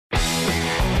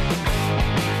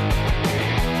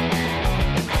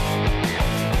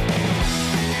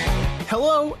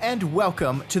and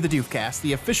welcome to the Doofcast,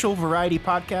 the official variety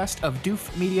podcast of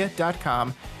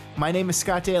doofmedia.com. My name is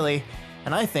Scott Daly,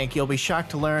 and I think you'll be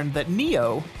shocked to learn that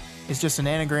Neo is just an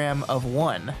anagram of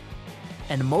one,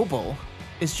 and mobile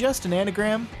is just an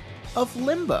anagram of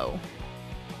limbo.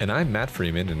 And I'm Matt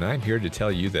Freeman, and I'm here to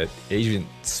tell you that Agent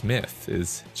Smith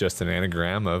is just an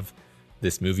anagram of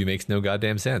this movie makes no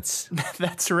goddamn sense.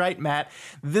 That's right, Matt.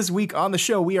 This week on the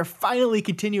show, we are finally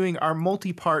continuing our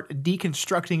multi-part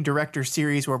Deconstructing director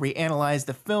series where we analyze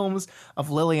the films of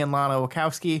Lily and Lana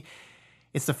Wachowski.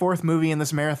 It's the fourth movie in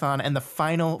this marathon and the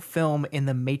final film in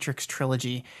the Matrix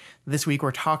trilogy. This week,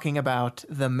 we're talking about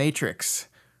The Matrix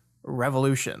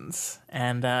Revolutions.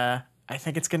 And I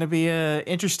think it's going to be an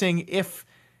interesting, if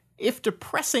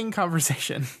depressing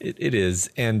conversation. It is.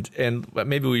 And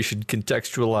maybe we should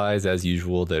contextualize, as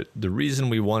usual, that the reason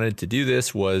we wanted to do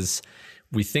this was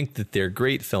we think that they're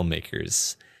great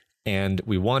filmmakers. And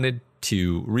we wanted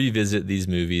to revisit these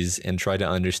movies and try to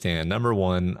understand, number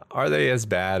one, are they as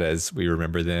bad as we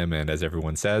remember them and as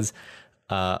everyone says?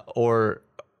 Or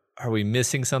are we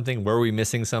missing something? Were we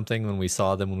missing something when we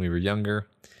saw them when we were younger?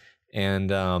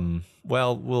 And,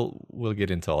 well, we'll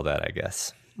get into all that, I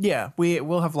guess. Yeah,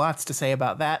 we'll have lots to say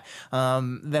about that.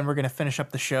 Then we're going to finish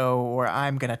up the show where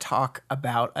I'm going to talk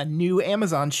about a new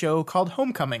Amazon show called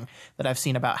Homecoming that I've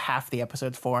seen about half the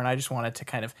episodes for, and I just wanted to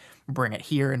kind of bring it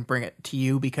here and bring it to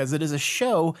you because it is a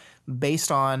show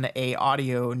based on a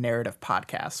audio narrative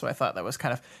podcast. So I thought that was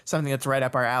kind of something that's right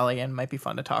up our alley and might be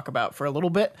fun to talk about for a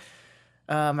little bit.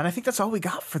 And I think that's all we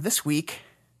got for this week.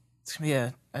 It's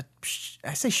gonna be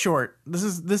I say short.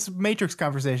 This Matrix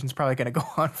conversation is probably gonna go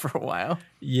on for a while.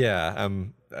 Yeah,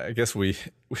 I guess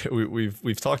we've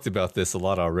talked about this a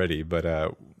lot already, but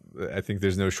I think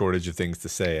there's no shortage of things to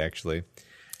say. Actually,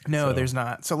 no, there's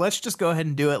not. So let's just go ahead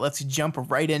and do it. Let's jump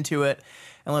right into it,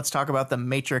 and let's talk about the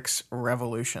Matrix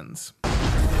Revolutions.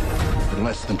 In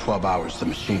less than 12 hours, the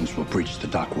machines will breach the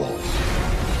dock walls.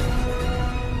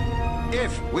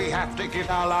 If we have to give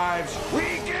our lives, we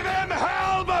give them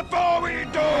hell before we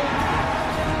do!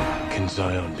 Can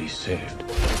Zion be saved?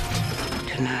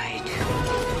 Tonight,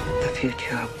 the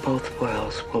future of both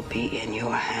worlds will be in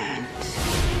your hands,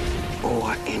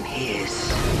 or in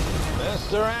his.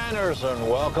 Mr. Anderson,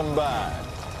 welcome back.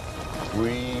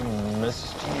 We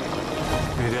missed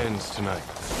you. It ends tonight.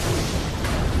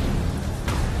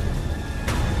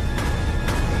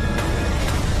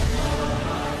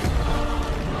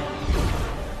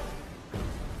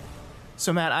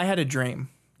 So, Matt, I had a dream.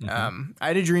 I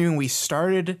had a dream when we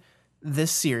started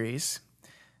this series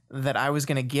that I was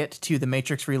going to get to The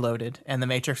Matrix Reloaded and The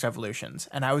Matrix Revolutions,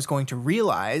 and I was going to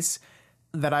realize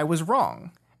that I was wrong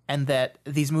and that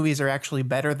these movies are actually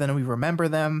better than we remember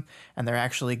them, and they're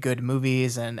actually good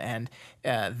movies, and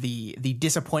the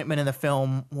disappointment in the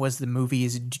film was the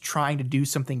movies trying to do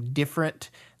something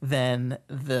different than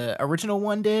the original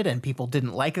one did, and people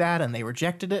didn't like that, and they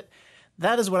rejected it.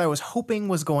 That is what I was hoping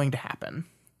was going to happen.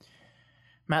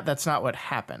 Matt, that's not what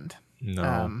happened.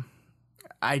 No.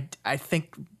 I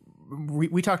think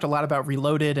we talked a lot about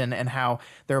Reloaded and how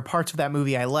there are parts of that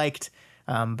movie I liked,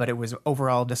 but it was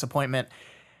overall disappointment.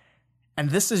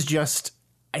 And this is just,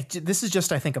 I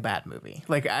think, a bad movie.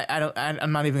 Like,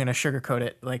 I'm not even going to sugarcoat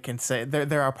it, like, and say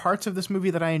there are parts of this movie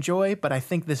that I enjoy, but I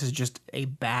think this is just a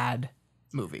bad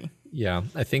movie. Yeah,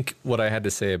 I think what I had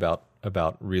to say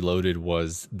about Reloaded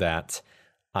was that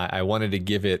I wanted to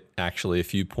give it actually a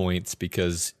few points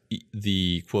because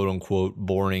the quote unquote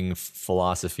boring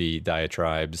philosophy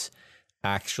diatribes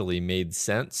actually made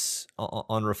sense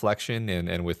on reflection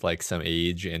and with like some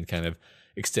age and kind of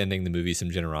extending the movie some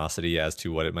generosity as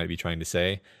to what it might be trying to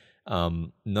say.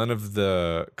 None of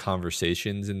the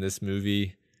conversations in this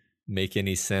movie make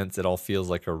any sense. It all feels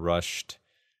like a rushed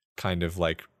kind of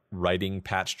like writing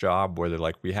patch job where they're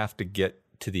like, we have to get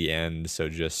to the end, so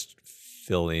just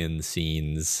fill in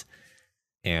scenes,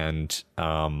 and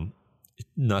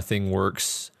nothing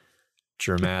works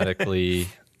dramatically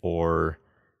or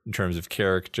in terms of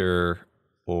character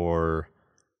or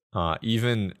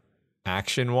even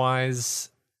action wise.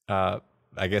 I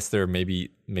guess there may be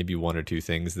one or two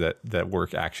things that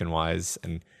work action wise,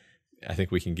 and I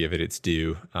think we can give it its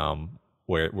due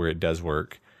where it does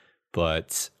work,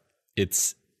 but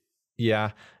it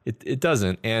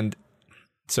doesn't. And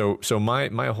so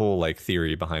my whole like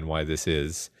theory behind why this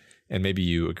is, and maybe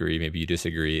you agree, maybe you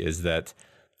disagree, is that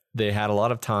they had a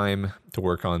lot of time to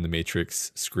work on the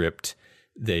Matrix script.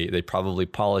 They probably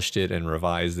polished it and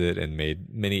revised it and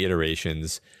made many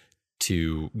iterations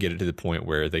to get it to the point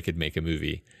where they could make a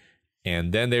movie.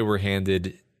 And then they were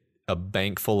handed a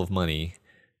bank full of money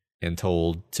and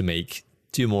told to make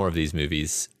 2 more of these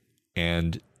movies.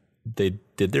 And they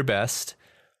did their best,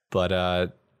 but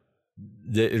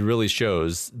it really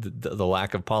shows the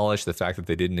lack of polish, the fact that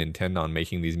they didn't intend on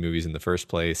making these movies in the first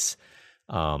place,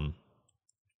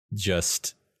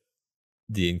 just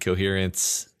the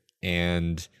incoherence,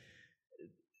 and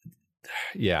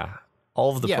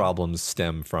all of the problems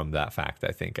stem from that fact.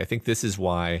 I think this is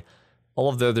why all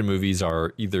of the other movies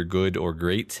are either good or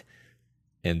great,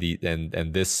 and these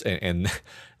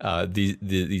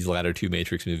latter two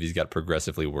Matrix movies got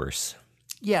progressively worse.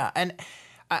 Yeah, and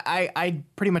I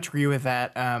pretty much agree with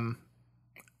that.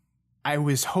 I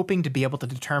was hoping to be able to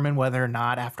determine whether or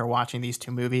not, after watching these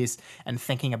two movies and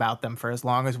thinking about them for as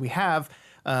long as we have,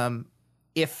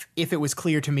 if it was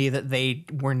clear to me that they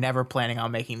were never planning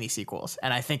on making these sequels.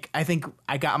 And I think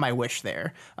I got my wish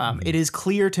there. It is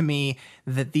clear to me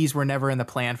that these were never in the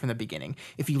plan from the beginning.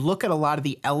 If you look at a lot of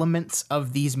the elements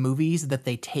of these movies that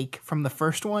they take from the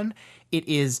first one, it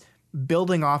is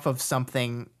building off of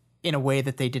something in a way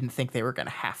that they didn't think they were going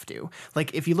to have to.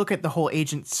 Like, if you look at the whole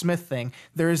Agent Smith thing,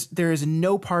 there is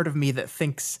no part of me that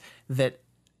thinks that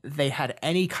they had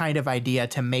any kind of idea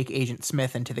to make Agent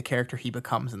Smith into the character he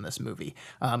becomes in this movie.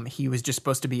 He was just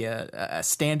supposed to be a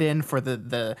stand-in for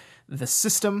the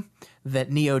system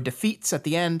that Neo defeats at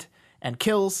the end and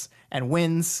kills and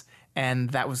wins,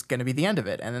 and that was going to be the end of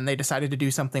it. And then they decided to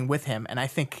do something with him, and I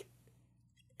think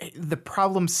the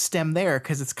problems stem there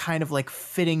because it's kind of like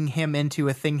fitting him into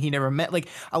a thing he never met. Like,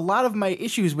 a lot of my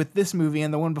issues with this movie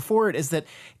and the one before it is that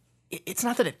it's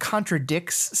not that it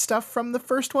contradicts stuff from the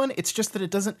first one. It's just that it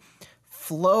doesn't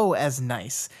flow as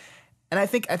nice. And I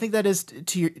think that is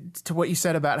to what you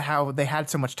said about how they had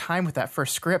so much time with that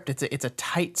first script. It's a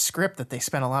tight script that they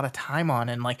spent a lot of time on,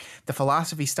 and like the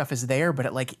philosophy stuff is there, but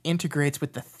it like integrates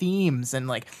with the themes, and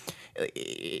like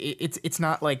it's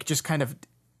not like just kind of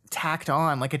tacked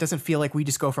on. Like, it doesn't feel like we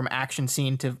just go from action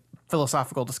scene to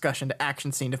philosophical discussion to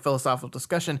action scene to philosophical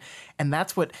discussion. And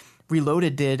that's what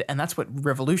Reloaded did, and that's what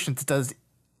Revolutions does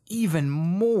even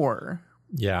more.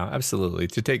 Yeah, absolutely.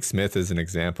 To take Smith as an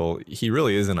example, he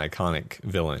really is an iconic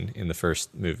villain in the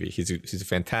first movie. He's a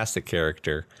fantastic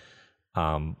character,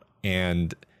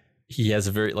 and he has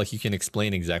a very, like, you can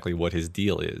explain exactly what his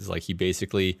deal is. Like, he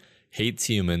basically hates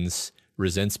humans,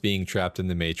 resents being trapped in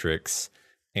the Matrix,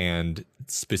 and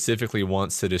specifically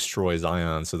wants to destroy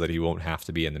Zion so that he won't have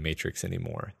to be in the Matrix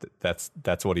anymore. That's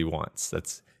what he wants.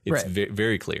 It's right.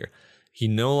 Very clear. He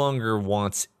no longer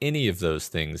wants any of those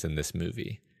things in this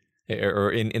movie,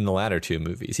 or in the latter two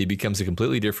movies. He becomes a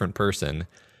completely different person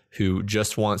who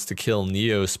just wants to kill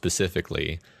Neo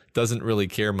specifically, doesn't really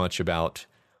care much about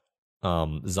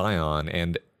Zion,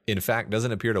 and in fact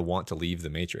doesn't appear to want to leave the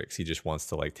Matrix. He just wants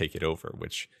to like take it over,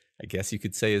 which I guess you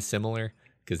could say is similar,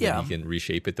 because then he can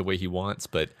reshape it the way he wants,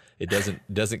 but it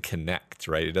doesn't connect,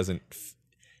 right?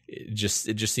 It just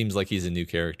seems like he's a new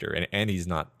character, and he's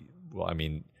not, well, I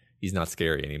mean, he's not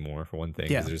scary anymore, for one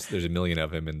thing. Yeah. There's a million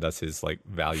of him, and thus his like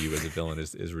value as a villain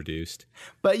is reduced.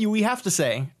 But we have to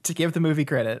say, to give the movie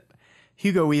credit,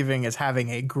 Hugo Weaving is having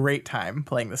a great time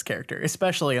playing this character,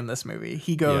 especially in this movie.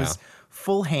 He goes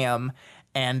full ham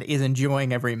and is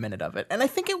enjoying every minute of it. And I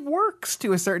think it works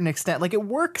to a certain extent. Like, it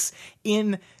works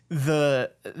in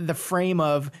the frame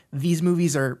of these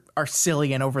movies are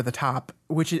silly and over the top,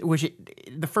 which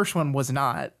the first one was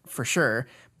not, for sure.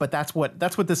 But that's what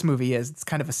this movie is. It's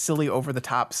kind of a silly, over the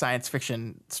top science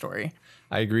fiction story.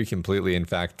 I agree completely. In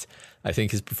fact, I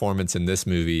think his performance in this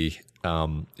movie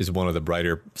is one of the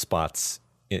brighter spots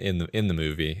in the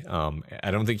movie.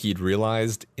 I don't think he'd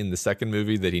realized in the second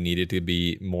movie that he needed to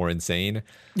be more insane.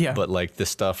 Yeah. But like the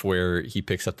stuff where he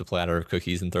picks up the platter of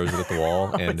cookies and throws it at the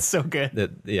wall, and it's so good.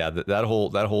 That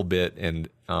whole bit, and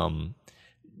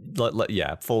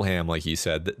full ham, like you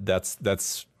said. That's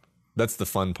the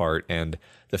fun part, and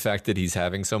the fact that he's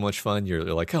having so much fun, you're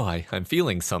like, oh, I'm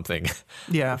feeling something.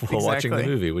 Yeah, while watching the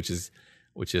movie, which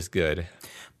is good.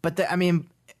 But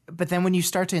then when you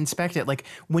start to inspect it, like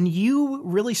when you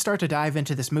really start to dive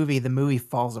into this movie, the movie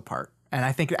falls apart. And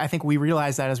I think we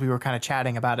realized that as we were kind of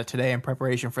chatting about it today in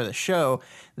preparation for the show,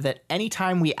 that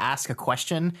anytime we ask a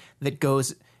question that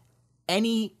goes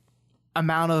any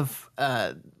amount of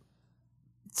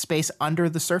space under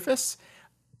the surface,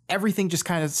 everything just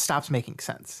kind of stops making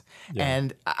sense. Yeah.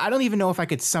 And I don't even know if I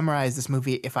could summarize this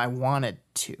movie if I wanted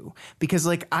to, because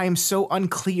like I am so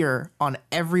unclear on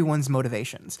everyone's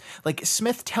motivations. Like,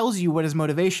 Smith tells you what his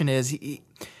motivation is.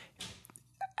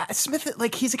 Smith,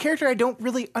 like, he's a character I don't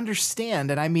really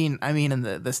understand, and I mean in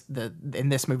in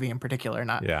this movie in particular.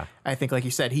 Not. Yeah. I think, like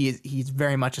you said, he's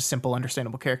very much a simple,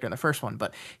 understandable character in the first one,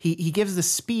 but he gives this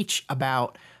speech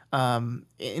about.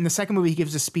 In the second movie, he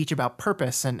gives a speech about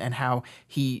purpose and how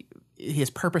his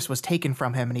purpose was taken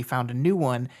from him and he found a new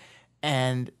one.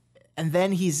 And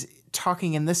then he's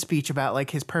talking in this speech about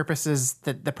like his purpose is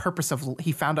that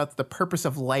he found out that the purpose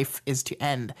of life is to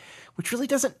end, which really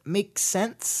doesn't make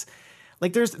sense.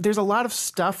 Like there's a lot of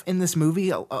stuff in this movie,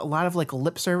 a lot of like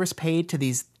lip service paid to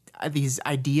these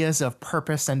ideas of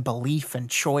purpose and belief and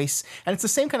choice. And it's the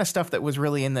same kind of stuff that was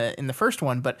really in the first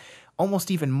one, but almost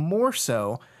even more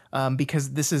so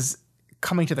because this is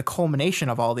coming to the culmination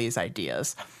of all these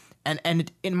ideas.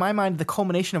 And in my mind, the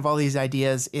culmination of all these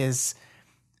ideas is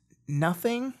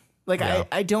nothing. Like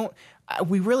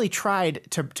we really tried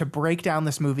to break down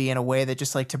this movie in a way that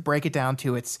just like to break it down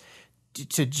to its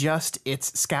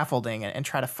scaffolding and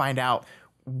try to find out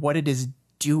what it is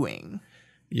doing.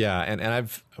 Yeah. And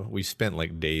we've spent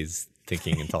like days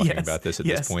thinking and talking about this at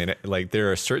this point. Like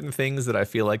there are certain things that I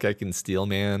feel like I can steel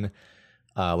man,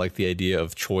 like the idea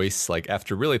of choice. Like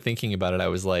after really thinking about it, I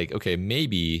was like, okay,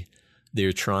 maybe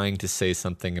they're trying to say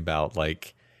something about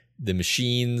like the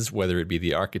machines, whether it be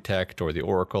the architect or the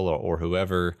oracle or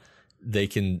whoever, they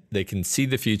can see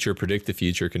the future, predict the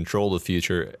future, control the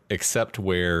future, except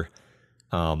where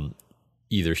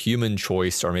either human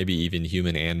choice or maybe even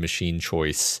human and machine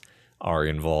choice are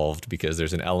involved, because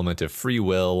there's an element of free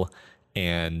will,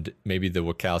 and maybe the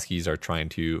Wachowskis are trying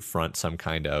to front some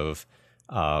kind of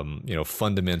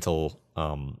fundamental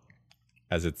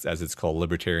as it's called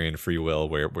libertarian free will,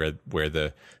 where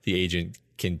the agent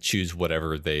can choose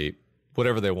whatever they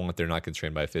want. They're not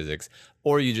constrained by physics.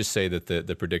 Or you just say that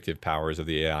the predictive powers of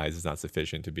the AIs is not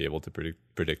sufficient to be able to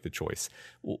predict the choice.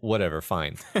 Whatever,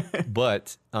 fine.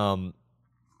 But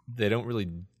they don't really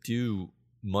do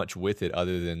much with it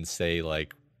other than say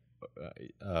like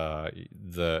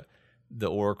the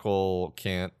oracle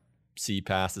can't see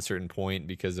past a certain point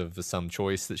because of some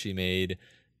choice that she made,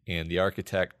 and the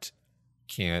architect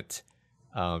can't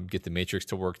get the matrix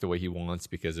to work the way he wants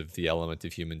because of the element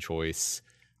of human choice.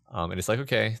 And it's like,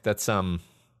 okay, that's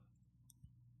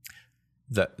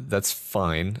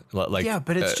fine. Like, yeah,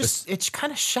 but it's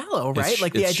kind of shallow, right?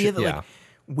 Like the idea that like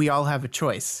we all have a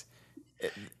choice.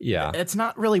 It's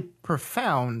not really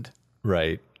profound.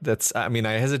 Right. I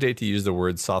hesitate to use the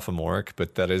word sophomoric,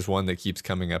 but that is one that keeps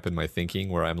coming up in my thinking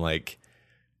where I'm like,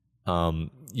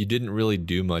 you didn't really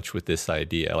do much with this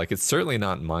idea. Like, it's certainly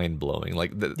not mind blowing.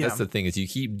 Like that's the thing, is you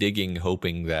keep digging,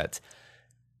 hoping that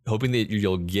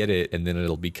you'll get it, and then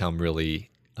it'll become really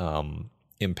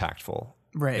impactful,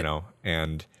 right? You know,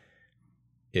 and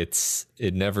it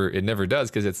never does,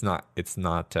 because it's not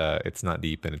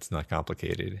deep and it's not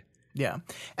complicated. Yeah,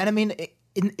 and I mean,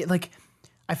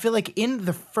 I feel like in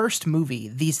the first movie,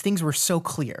 these things were so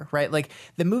clear, right? Like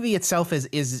the movie itself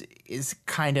is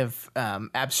kind of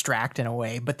abstract in a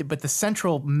way, but the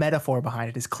central metaphor behind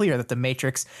it is clear, that the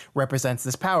Matrix represents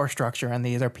this power structure, and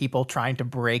these are people trying to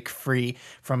break free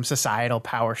from societal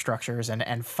power structures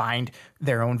and find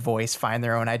their own voice, find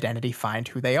their own identity, find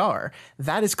who they are.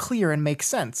 That is clear and makes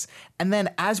sense. And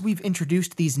then as we've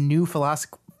introduced these new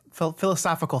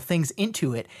philosophical things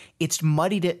into it, it's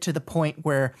muddied it to the point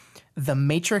where the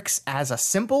Matrix as a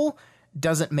symbol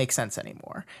doesn't make sense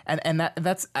anymore. And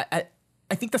that's I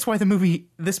think that's why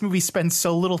this movie spends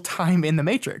so little time in the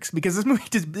Matrix, because this movie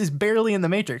is barely in the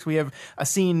Matrix. We have a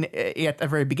scene at the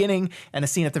very beginning and a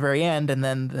scene at the very end, and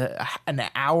then an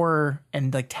hour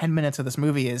and like 10 minutes of this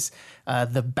movie is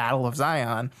the Battle of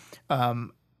Zion,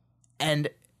 and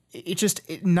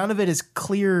none of it is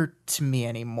clear to me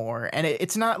anymore. And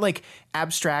it's not like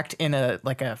abstract in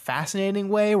a fascinating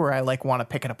way where I like want to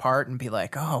pick it apart and be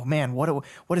like, oh man, what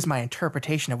is my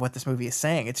interpretation of what this movie is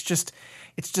saying? It's just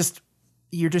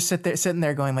you're just sitting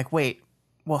there going like, wait,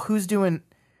 well, who's doing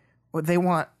what they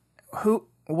want? Who,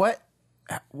 what,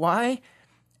 why?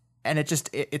 And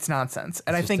it's nonsense.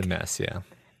 And I think a mess. Yeah.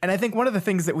 And I think one of the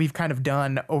things that we've kind of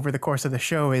done over the course of the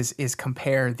show is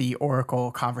compare the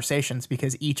Oracle conversations,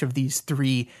 because each of these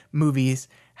three movies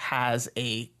has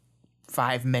a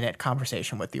 5-minute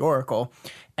conversation with the Oracle.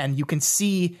 And you can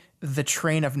see the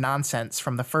train of nonsense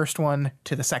from the first one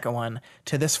to the second one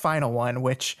to this final one,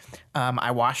 which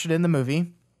I watched it in the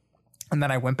movie. And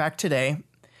then I went back today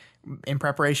in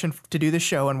preparation to do the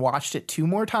show and watched it 2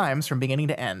 more times from beginning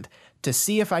to end to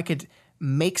see if I could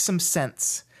make some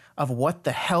sense of what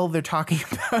the hell they're talking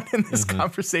about in this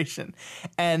conversation.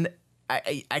 And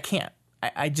I can't.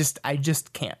 I just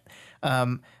can't.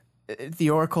 the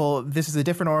Oracle, this is a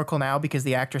different Oracle now because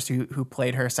the actress who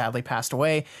played her sadly passed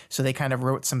away. So they kind of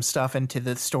wrote some stuff into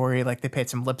the story. Like they paid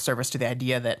some lip service to the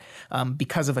idea that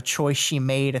because of a choice she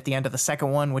made at the end of the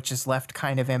second one, which is left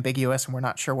kind of ambiguous and we're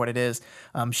not sure what it is,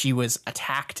 she was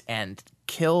attacked and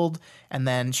killed. And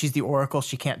then she's the Oracle.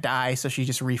 She can't die. So she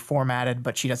just reformatted,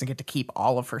 but she doesn't get to keep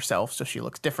all of herself. So she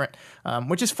looks different,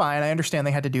 which is fine. I understand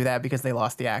they had to do that because they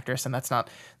lost the actress and that's not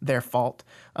their fault.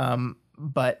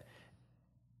 But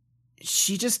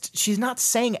she's not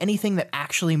saying anything that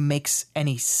actually makes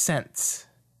any sense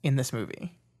in this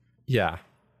movie. Yeah.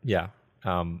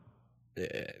 Not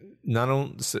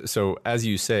only so as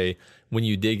you say, when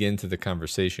you dig into the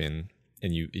conversation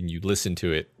and you listen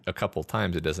to it a couple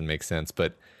times, it doesn't make sense.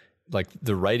 But like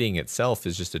the writing itself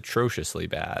is just atrociously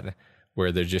bad,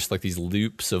 where they're just like these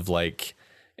loops of like,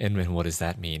 and what does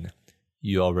that mean?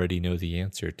 You already know the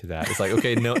answer to that. It's like,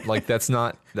 okay, no, like that's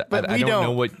not, But I we don't don't.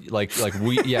 know what,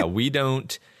 we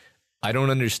don't, I don't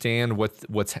understand what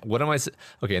am I,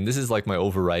 okay. And this is like my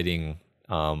overriding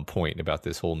point about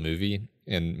this whole movie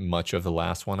and much of the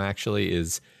last one actually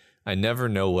is I never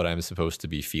know what I'm supposed to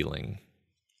be feeling.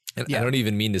 And I don't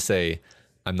even mean to say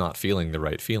I'm not feeling the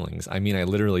right feelings. I mean, I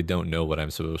literally don't know what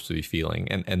I'm supposed to be feeling.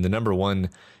 And the number one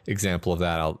example of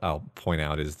that I'll point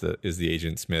out is the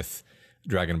Agent Smith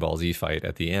Dragon Ball Z fight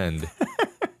at the end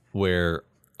where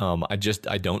I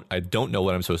don't know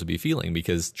what I'm supposed to be feeling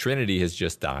because Trinity has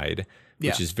just died,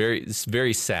 which is it's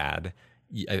very sad.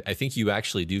 I think you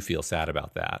actually do feel sad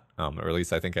about that, or at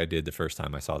least I think I did the first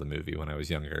time I saw the movie when I was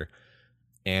younger.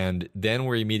 And then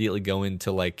we're immediately going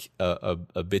to like a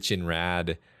bitchin'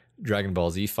 rad Dragon Ball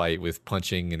Z fight with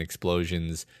punching and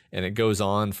explosions, and it goes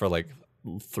on for like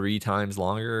 3 times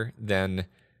longer than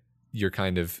you're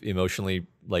kind of emotionally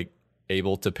like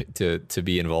able to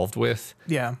be involved with.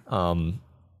 Yeah.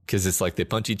 Because it's like they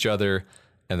punch each other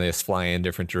and they just fly in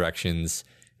different directions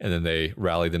and then they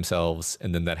rally themselves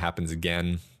and then that happens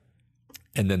again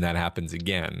and then that happens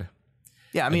again.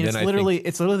 Yeah, I mean, it's literally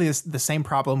the same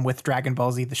problem with Dragon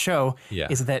Ball Z, the show,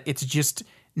 is that it's just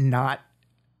not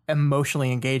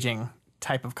emotionally engaging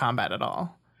type of combat at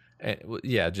all.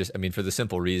 Just, I mean, for the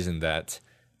simple reason that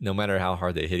no matter how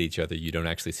hard they hit each other, you don't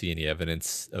actually see any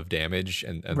evidence of damage,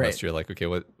 and unless you're like, okay,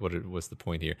 what's the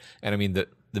point here? And I mean, the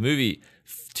movie,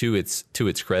 to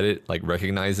its credit, like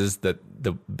recognizes that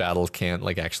the battle can't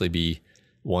like actually be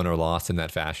won or lost in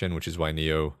that fashion, which is why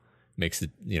Neo makes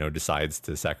it, decides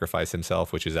to sacrifice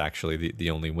himself, which is actually the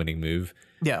only winning move.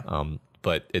 Yeah.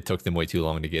 But it took them way too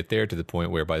long to get there, to the point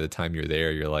where by the time you're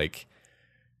there, you're like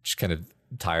just kind of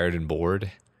tired and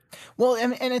bored. Well,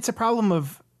 and it's a problem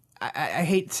of, I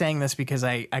hate saying this because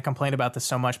I complain about this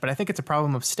so much, but I think it's a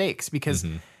problem of stakes because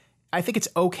I think it's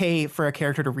okay for a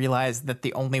character to realize that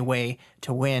the only way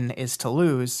to win is to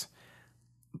lose,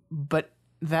 but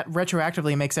that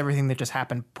retroactively makes everything that just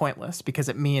happened pointless because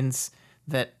it means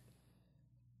that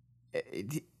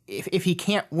if he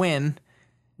can't win,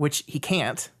 which he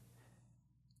can't,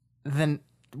 then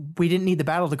we didn't need the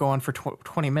battle to go on for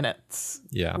 20 minutes.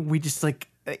 Yeah. We just like,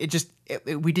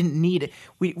 we didn't need it.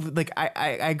 We like,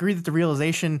 I agree that the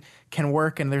realization can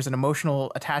work and there's an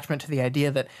emotional attachment to the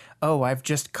idea that, oh, I've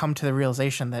just come to the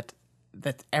realization that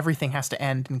everything has to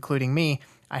end, including me.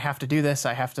 I have to do this.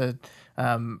 I have to,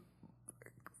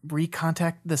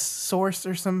 recontact the source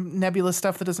or some nebulous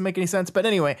stuff that doesn't make any sense. But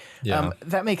anyway,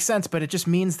 that makes sense. But it just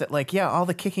means that like, all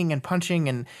the kicking and punching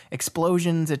and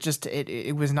explosions,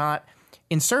 it was not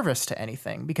in service to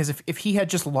anything, because if he had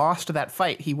just lost that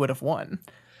fight, he would have won.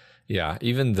 Yeah.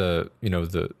 Even the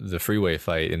freeway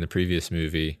fight in the previous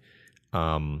movie,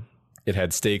 it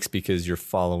had stakes because you're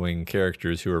following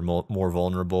characters who are more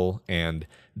vulnerable and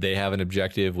they have an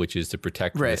objective, which is to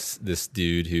protect this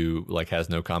dude who like has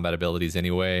no combat abilities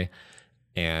anyway.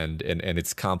 And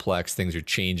it's complex. Things are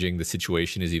changing. The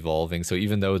situation is evolving. So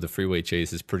even though the freeway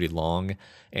chase is pretty long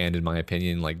and in my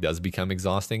opinion, like does become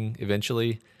exhausting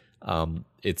eventually,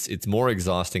 it's more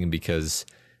exhausting because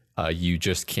you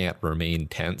just can't remain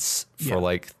tense for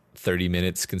like 30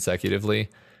 minutes consecutively.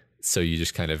 So you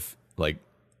just kind of like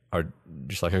are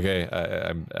just like, okay,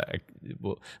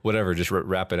 whatever, just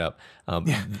wrap it up.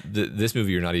 This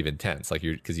movie, you're not even tense, like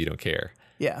because you don't care.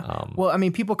 Yeah. Well, I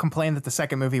mean, people complain that the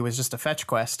second movie was just a fetch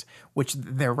quest, which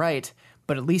they're right.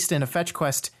 But at least in a fetch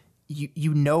quest,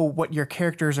 you know what your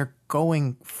characters are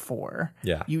going for.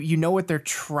 Yeah. You know what they're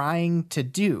trying to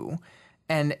do,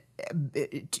 and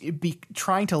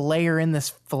trying to layer in this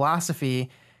philosophy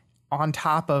on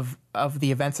top of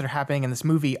the events that are happening in this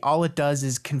movie, all it does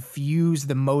is confuse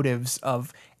the motives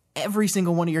of every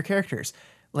single one of your characters.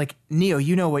 Like, Neo,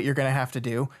 you know what you're going to have to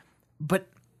do, but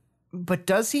but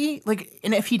does he? Like,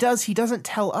 and if he does, he doesn't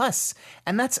tell us.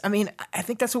 And that's, I mean, I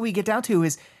think that's what we get down to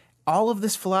is all of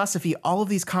this philosophy, all of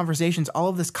these conversations, all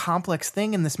of this complex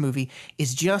thing in this movie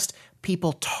is just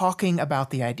people talking about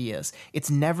the ideas.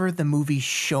 It's never the movie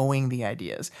showing the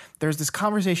ideas. There's this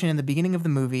conversation in the beginning of the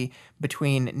movie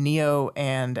between Neo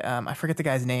and I forget the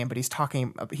guy's name, but he's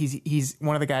talking. He's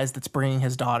one of the guys that's bringing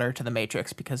his daughter to the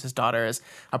Matrix because his daughter is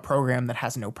a program that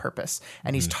has no purpose,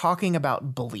 and he's talking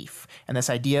about belief and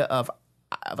this idea of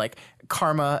like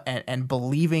karma and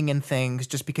believing in things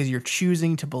just because you're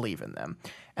choosing to believe in them.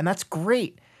 And that's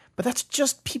great, but that's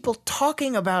just people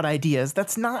talking about ideas.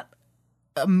 That's not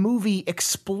a movie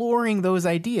exploring those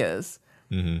ideas.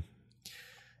 Mm-hmm.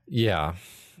 Yeah.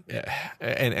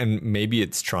 And maybe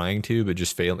it's trying to, but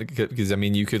just failing, because I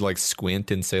mean, you could like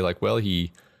squint and say like, well,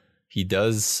 he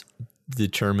does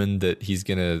determine that he's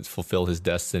going to fulfill his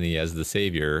destiny as the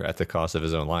savior at the cost of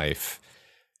his own life.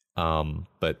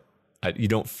 But you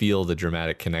don't feel the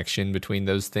dramatic connection between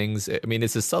those things. I mean,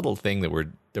 it's a subtle thing that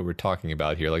we're talking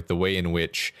about here, like the way in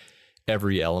which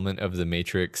every element of the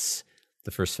Matrix,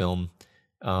 the first film,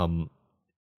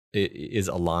 it is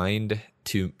aligned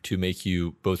to make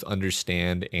you both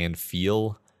understand and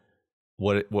feel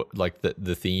what like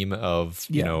the theme of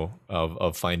you know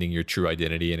of finding your true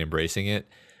identity and embracing it.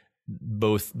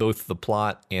 Both the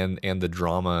plot and the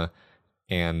drama.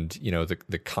 And, you know,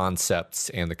 the concepts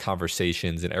and the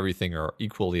conversations and everything are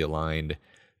equally aligned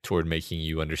toward making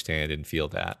you understand and feel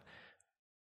that.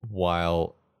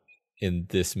 While in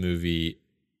this movie,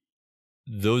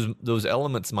 those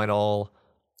elements might all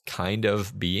kind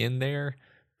of be in there,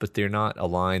 but they're not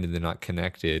aligned and they're not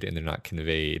connected and they're not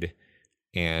conveyed.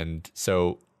 And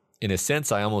so, in a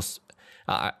sense,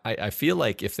 I feel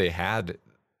like if they had,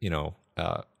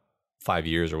 5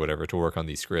 years or whatever to work on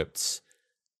these scripts,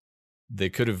 they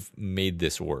could have made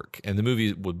this work, and the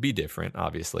movie would be different,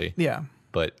 obviously. Yeah.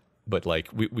 But like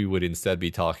we would instead be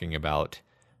talking about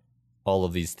all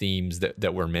of these themes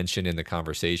that were mentioned in the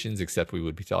conversations, except we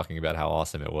would be talking about how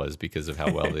awesome it was because of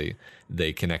how well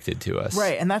they connected to us.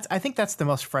 Right. And I think that's the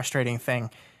most frustrating thing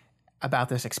about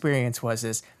this experience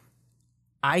is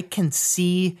I can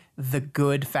see the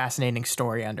good, fascinating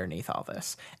story underneath all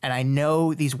this. And I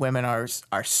know these women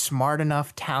are smart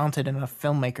enough, talented enough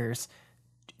filmmakers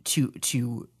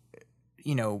to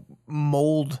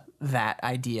mold that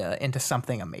idea into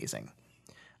something amazing,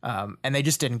 and they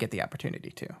just didn't get the opportunity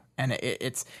to, and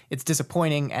it's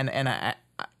disappointing, and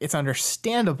it's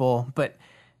understandable, but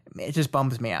it just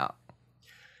bums me out.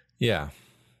 Yeah.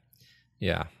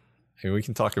 I mean, we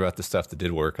can talk about the stuff that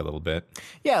did work a little bit.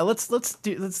 Yeah, let's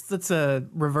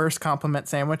reverse compliment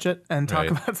sandwich it and talk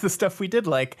about the stuff we did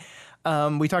like.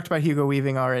 We talked about Hugo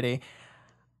Weaving already.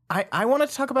 I wanted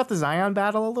to talk about the Zion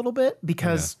battle a little bit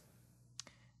because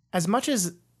as much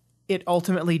as it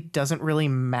ultimately doesn't really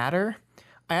matter,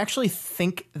 I actually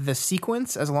think the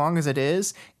sequence, as long as it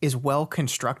is well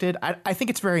constructed. I think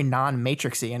it's very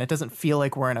non-Matrixy, and it doesn't feel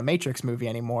like we're in a Matrix movie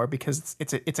anymore because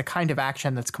it's a kind of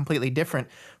action that's completely different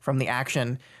from the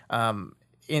action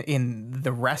in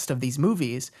the rest of these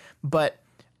movies. But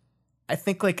I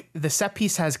think like the set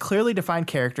piece has clearly defined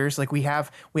characters. Like we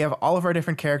have all of our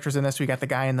different characters in this. We got the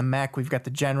guy in the mech. We've got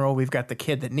the general. We've got the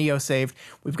kid that Neo saved.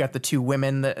 We've got the two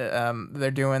women that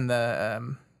they're doing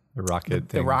the rocket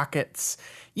the rockets.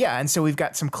 Yeah, and so we've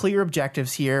got some clear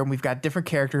objectives here, and we've got different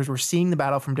characters. We're seeing the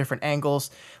battle from different angles.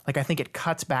 Like I think it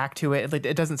cuts back to it. Like,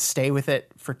 it doesn't stay with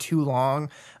it for too long.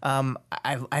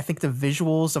 I think the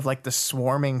visuals of like the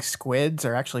swarming squids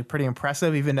are actually pretty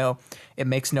impressive, even though it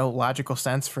makes no logical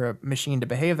sense for a machine to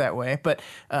behave that way. But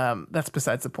that's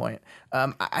besides the point.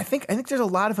 I think there's a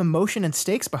lot of emotion and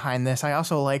stakes behind this. I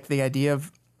also like the idea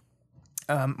of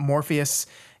Morpheus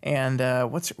and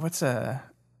what's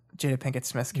Jada Pinkett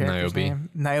Smith's character's name?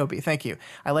 Niobe. Thank you.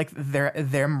 I like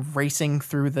them racing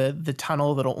through the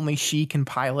tunnel that only she can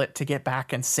pilot to get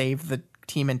back and save the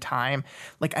team in time.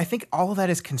 Like I think all of that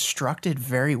is constructed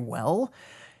very well.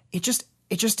 It just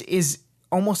is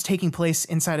almost taking place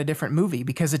inside a different movie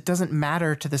because it doesn't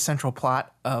matter to the central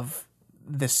plot of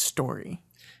this story.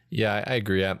 Yeah, I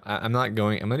agree. I'm not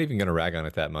even going to rag on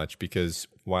it that much because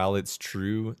while it's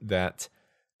true that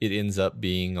it ends up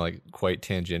being like quite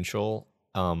tangential,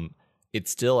 it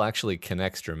still actually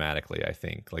connects dramatically, I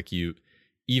think. Like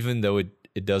even though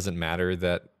it doesn't matter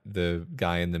that the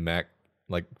guy in the mech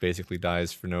like basically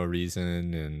dies for no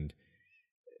reason and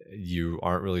you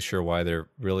aren't really sure why they're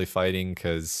really fighting,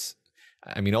 because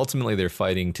I mean ultimately they're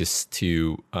fighting to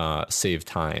save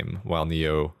time while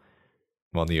Neo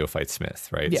fights Smith,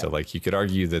 right? Yeah. So like you could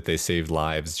argue that they saved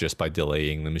lives just by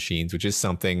delaying the machines, which is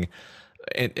something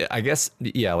And I guess,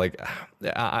 yeah, like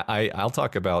I'll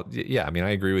talk about, yeah, I mean, I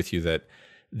agree with you that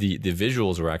the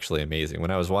visuals were actually amazing.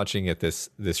 When I was watching it this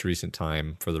recent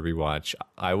time for the rewatch,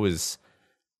 I was,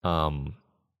 I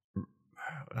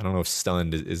don't know if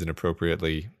stunned is an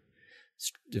appropriately,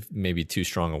 maybe too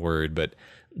strong a word, but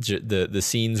the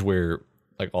scenes where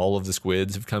like all of the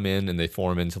squids have come in and they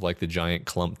form into like the giant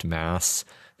clumped mass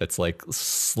that's like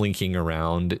slinking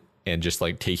around and just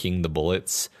like taking the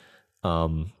bullets.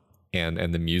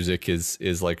 And the music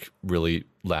is like really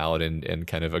loud and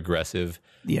kind of aggressive.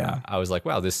 Yeah. I was like,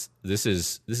 wow, this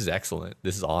is excellent.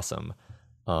 This is awesome.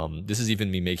 This is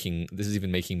even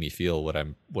making me feel what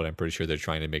I'm pretty sure they're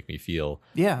trying to make me feel.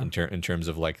 Yeah. In terms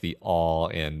of like the awe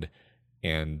and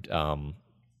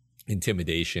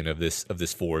intimidation of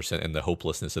this force and the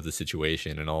hopelessness of the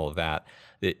situation and all of that.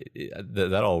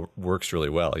 That all works really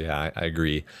well. Yeah, I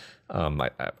agree.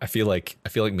 I feel like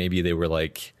maybe they were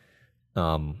like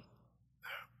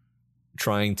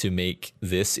trying to make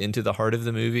this into the heart of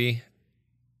the movie,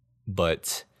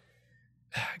 but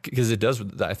because it does,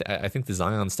 I think the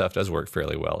Zion stuff does work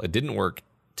fairly well. It didn't work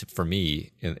for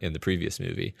me in the previous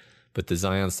movie, but the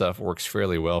Zion stuff works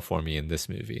fairly well for me in this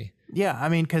movie. Yeah, I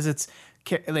mean, because it's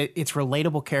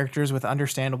relatable characters with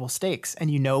understandable stakes,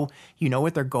 and you know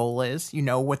what their goal is, you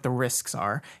know what the risks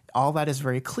are. All that is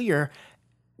very clear.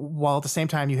 While at the same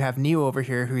time, you have Neo over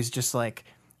here who's just like,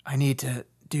 I need to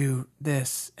do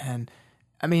this, and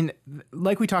I mean,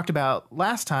 like we talked about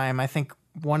last time, I think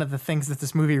one of the things that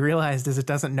this movie realized is it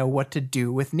doesn't know what to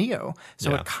do with Neo.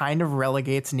 So it kind of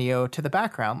relegates Neo to the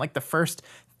background. Like the first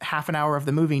half an hour of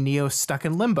the movie, Neo's stuck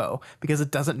in limbo because it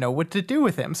doesn't know what to do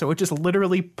with him. So it just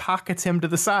literally pockets him to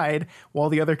the side while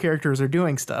the other characters are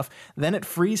doing stuff. Then it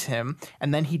frees him,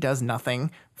 and then he does nothing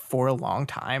for a long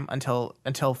time until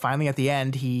finally at the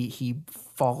end he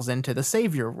falls into the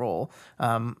savior role,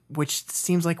 which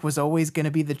seems like was always going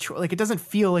to be the choice. Like it doesn't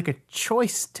feel like a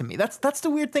choice to me. That's the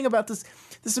weird thing about this.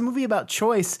 This is a movie about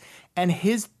choice, and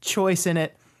his choice in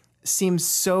it seems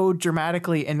so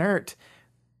dramatically inert.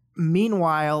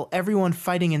 Meanwhile, everyone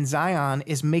fighting in Zion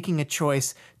is making a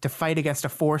choice to fight against a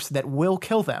force that will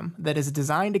kill them, that is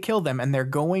designed to kill them, and they're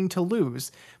going to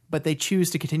lose, but they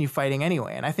choose to continue fighting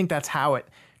anyway. And I think that's how it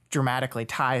dramatically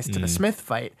ties to the Smith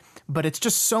fight. But it's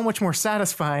just so much more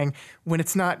satisfying when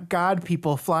it's not God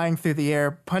people flying through the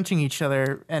air, punching each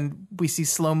other, and we see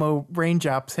slow-mo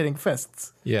raindrops hitting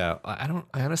fists. Yeah, I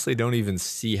honestly don't even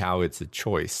see how it's a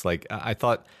choice. Like I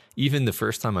thought, even the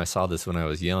first time I saw this when I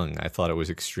was young, I thought it was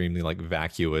extremely like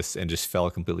vacuous and just fell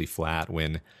completely flat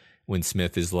when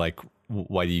Smith is like,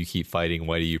 why do you keep fighting?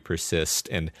 Why do you persist?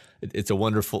 And it's a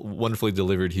wonderfully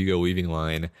delivered Hugo Weaving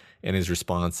line, and his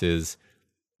response is,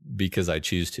 because I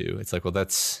choose to. It's like, well,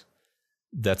 that's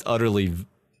utterly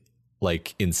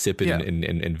like insipid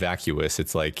and vacuous.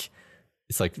 It's like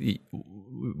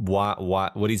why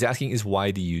what he's asking is,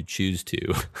 why do you choose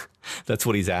to? That's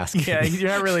what he's asking. Yeah, you're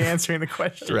not really answering the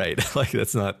question. Right. Like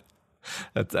that's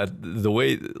the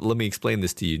way, let me explain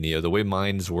this to you, Neo. The way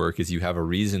minds work is you have a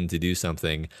reason to do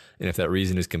something, and if that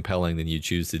reason is compelling, then you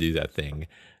choose to do that thing.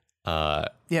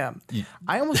 Yeah,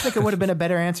 I almost think it would have been a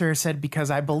better answer said,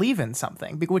 because I believe in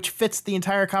something, which fits the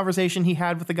entire conversation he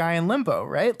had with the guy in Limbo,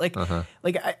 right? Like,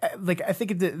 I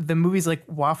think the movie's like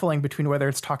waffling between whether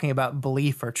it's talking about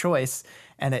belief or choice,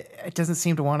 and it doesn't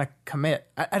seem to want to commit.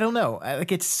 I don't know.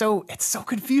 Like it's so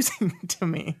confusing to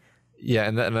me. Yeah,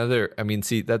 and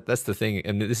that's the thing.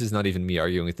 And this is not even me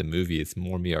arguing with the movie. It's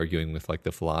more me arguing with like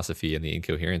the philosophy and the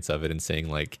incoherence of it, and saying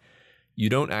like, you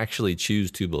don't actually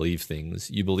choose to believe things.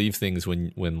 You believe things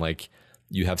when like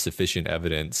you have sufficient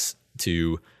evidence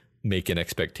to make an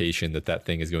expectation that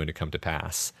thing is going to come to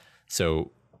pass.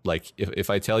 So like if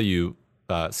I tell you,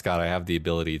 Scott, I have the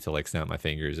ability to like snap my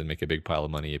fingers and make a big pile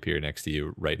of money appear next to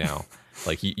you right now,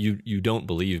 like you don't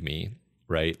believe me,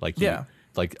 right? Like no.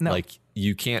 Like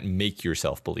you can't make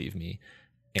yourself believe me,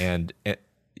 and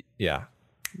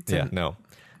no,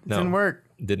 Didn't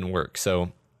work.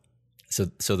 So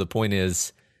the point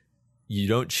is, you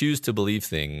don't choose to believe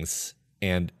things,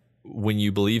 and when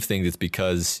you believe things, it's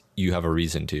because you have a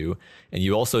reason to, and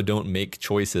you also don't make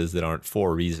choices that aren't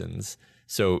for reasons.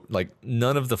 So like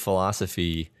none of the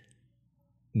philosophy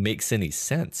makes any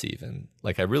sense even.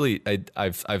 Like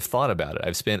I've thought about it.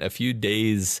 I've spent a few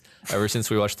days ever since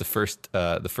we watched the first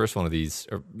one of these,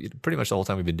 or pretty much the whole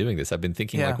time we've been doing this. I've been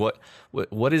thinking like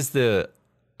what is the,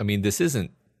 I mean, this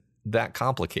isn't that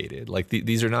complicated. Like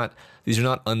these are not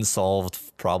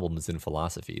unsolved problems in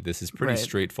philosophy. This is pretty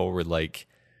straightforward like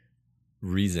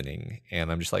reasoning, and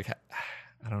I'm just like,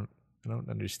 I don't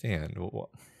understand.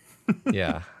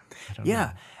 Yeah.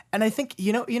 Yeah. And I think,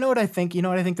 you know what I think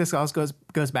this also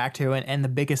goes back to, and the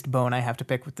biggest bone I have to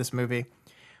pick with this movie,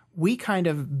 we kind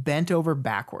of bent over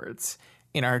backwards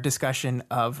in our discussion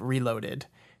of Reloaded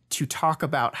to talk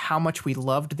about how much we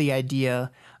loved the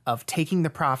idea of taking the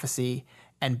prophecy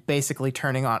and basically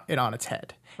turning it on its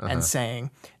head and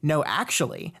saying, no,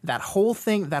 actually, that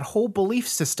whole belief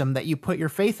system that you put your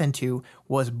faith into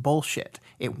was bullshit.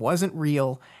 It wasn't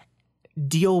real.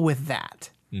 Deal with that.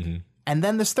 Mm-hmm. And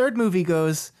then this third movie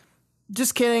goes,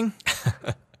 just kidding.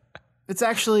 It's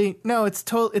actually, no,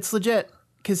 it's legit,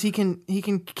 because he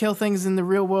can kill things in the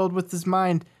real world with his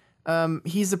mind.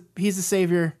 He's a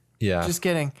savior. Yeah. Just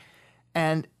kidding.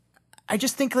 And I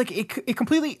just think like it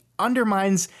completely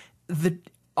undermines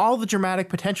all the dramatic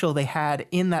potential they had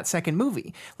in that second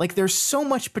movie. Like, there's so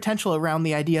much potential around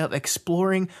the idea of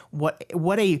exploring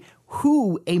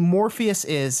who a Morpheus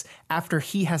is after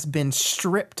he has been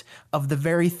stripped of the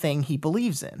very thing he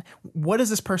believes in. What is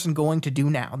this person going to do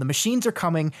now? The machines are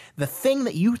coming. The thing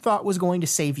that you thought was going to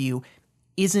save you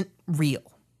isn't real.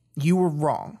 You were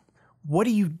wrong. What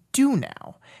do you do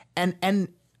now? And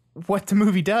what the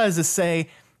movie does is say,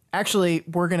 actually,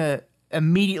 we're going to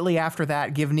immediately after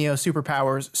that give Neo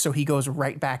superpowers, so he goes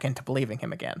right back into believing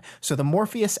him again. So the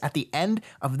Morpheus at the end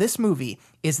of this movie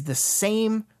is the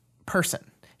same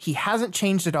person. He hasn't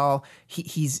changed at all.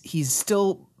 He's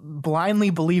still blindly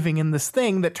believing in this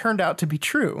thing that turned out to be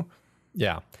true.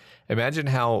 Yeah. Imagine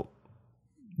how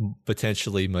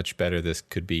potentially much better this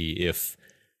could be if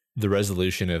the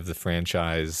resolution of the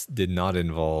franchise did not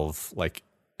involve like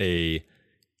a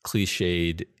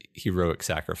cliched heroic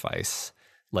sacrifice.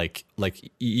 Like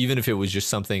even if it was just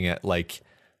something at like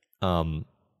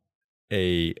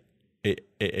a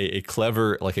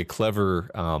clever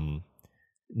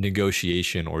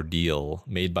negotiation or deal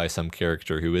made by some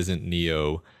character who isn't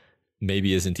Neo,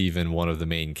 maybe isn't even one of the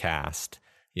main cast,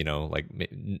 you know, like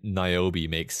Niobe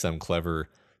makes some clever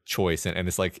choice, and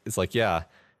it's like yeah,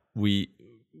 we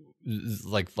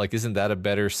like isn't that a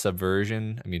better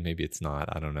subversion? I mean, maybe it's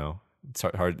not, I don't know. It's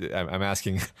hard. I'm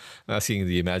asking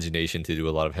the imagination to do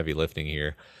a lot of heavy lifting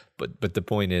here, but the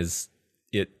point is,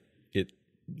 it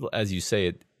as you say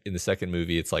it in the second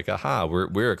movie, it's like, aha,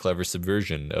 we're a clever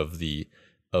subversion of the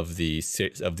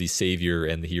savior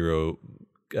and the hero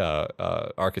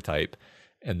archetype,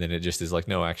 and then it just is like,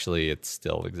 no, actually, it's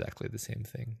still exactly the same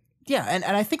thing. Yeah, and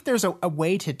I think there's a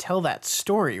way to tell that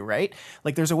story, right?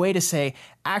 Like, there's a way to say,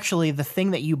 actually, the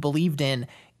thing that you believed in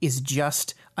is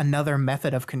just another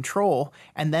method of control,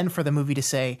 and then for the movie to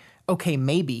say, okay,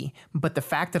 maybe, but the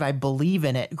fact that I believe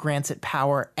in it grants it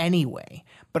power anyway.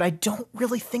 But I don't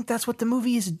really think that's what the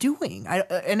movie is doing.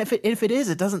 And if it is,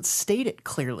 it doesn't state it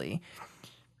clearly.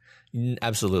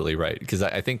 Absolutely right, because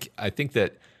I think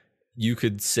that you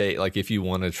could say, like, if you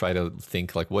want to try to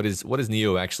think like what is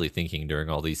Neo actually thinking during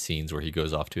all these scenes where he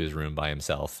goes off to his room by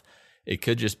himself, it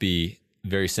could just be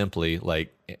very simply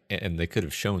like, and they could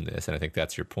have shown this, and I think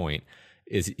that's your point,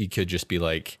 is he could just be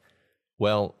like,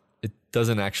 well, it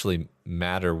doesn't actually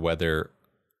matter whether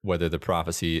the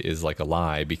prophecy is like a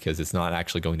lie, because it's not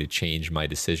actually going to change my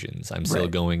decisions. I'm still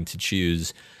going to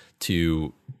choose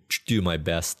to do my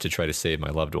best to try to save my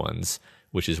loved ones,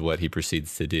 which is what he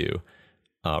proceeds to do,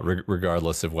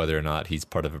 regardless of whether or not he's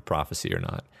part of a prophecy or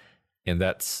not. And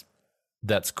that's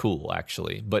cool,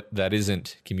 actually, but that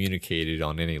isn't communicated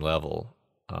on any level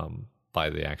by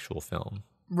the actual film.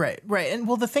 Right. And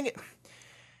well,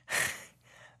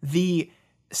 the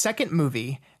second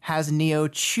movie has Neo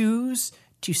choose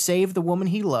to save the woman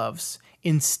he loves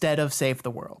instead of save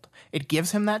the world. It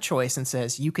gives him that choice and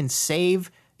says, you can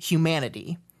save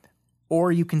humanity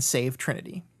or you can save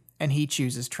Trinity. And he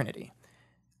chooses Trinity.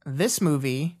 This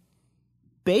movie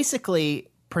basically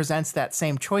presents that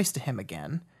same choice to him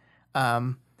again,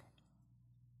 and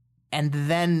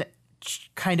then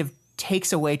kind of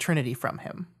takes away Trinity from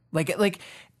him. I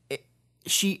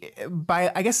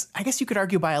guess you could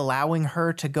argue by allowing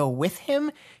her to go with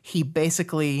him, he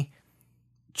basically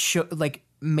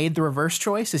made the reverse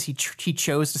choice, as he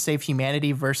chose to save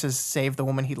humanity versus save the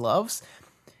woman he loves.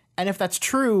 And if that's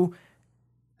true,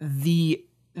 the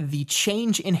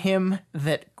change in him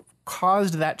that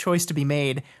caused that choice to be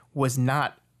made was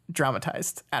not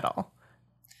dramatized at all.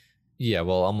 Yeah,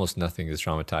 well, almost nothing is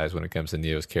dramatized when it comes to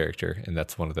Neo's character, and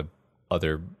that's one of the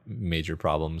other major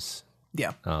problems.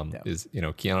 Yeah, is, you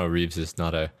know, Keanu Reeves is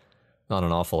not an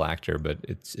awful actor, but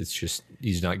it's just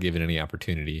he's not given any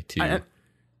opportunity to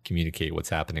communicate what's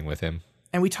happening with him.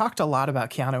 And we talked a lot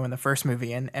about Keanu in the first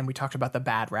movie, and we talked about the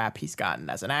bad rap he's gotten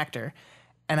as an actor.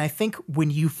 And I think when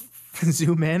you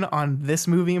zoom in on this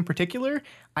movie in particular,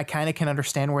 I kind of can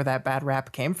understand where that bad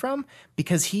rap came from,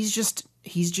 because he's just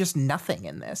nothing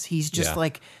in this. He's just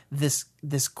like this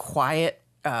quiet,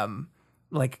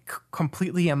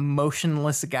 completely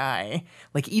emotionless guy.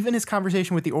 Like even his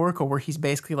conversation with the Oracle, where he's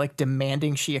basically like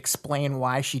demanding she explain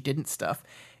why she didn't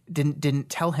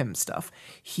tell him stuff.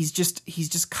 He's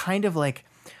just kind of like,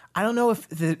 I don't know if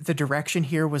the direction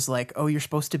here was like, oh, you're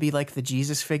supposed to be like the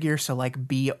Jesus figure, so like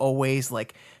be always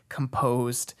like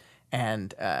composed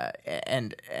and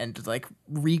like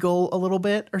regal a little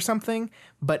bit or something.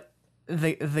 But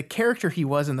the character he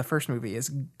was in the first movie is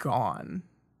gone.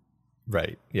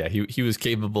 Right. Yeah. He was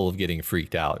capable of getting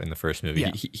freaked out in the first movie.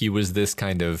 Yeah. He was this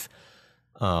kind of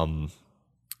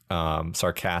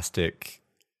sarcastic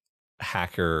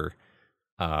hacker,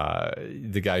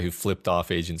 the guy who flipped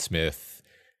off Agent Smith,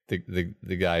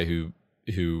 the guy who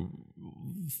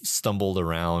stumbled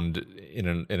around in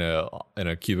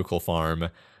a cubicle farm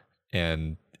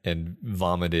and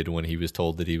vomited when he was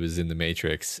told that he was in the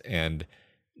Matrix, and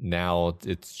now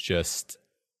it's just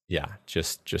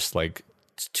like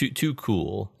it's too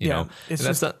cool, you know. It's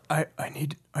just I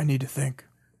need to think.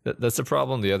 That's the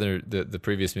problem. The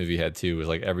previous movie had too, was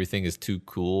like everything is too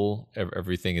cool.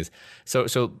 Everything is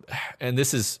so. And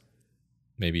this is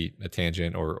maybe a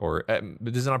tangent, but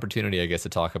there's an opportunity, I guess, to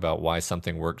talk about why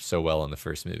something worked so well in the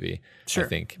first movie. Sure. I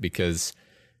think because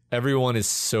everyone is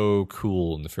so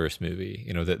cool in the first movie.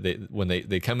 You know, that when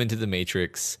they come into the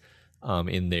Matrix,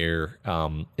 in their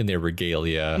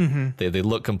regalia, mm-hmm. they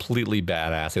look completely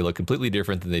badass. They look completely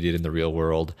different than they did in the real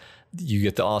world. You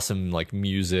get the awesome like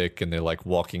music, and they're like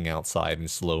walking outside in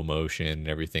slow motion.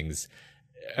 Everything is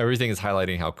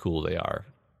highlighting how cool they are.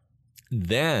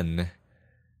 Then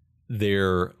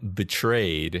they're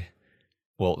betrayed.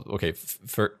 Well, okay,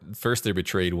 first they're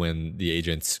betrayed when the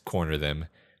agents corner them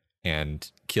and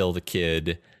kill the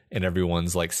kid, and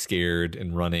everyone's like scared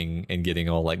and running and getting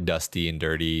all like dusty and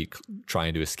dirty,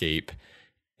 trying to escape.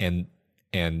 And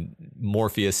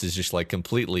Morpheus is just like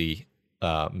completely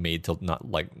made to not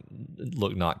like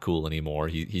look not cool anymore.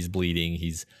 He's bleeding.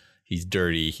 He's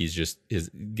dirty.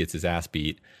 Gets his ass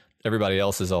beat. Everybody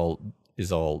else is all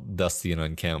dusty and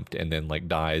unkempt, and then like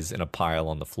dies in a pile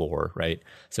on the floor. Right.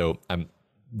 So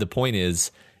the point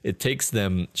is, it takes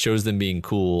them, shows them being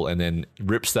cool, and then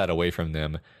rips that away from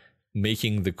them,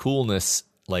 making the coolness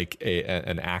like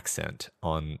an accent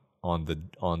on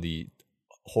the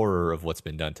horror of what's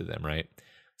been done to them, right?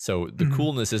 So the mm-hmm.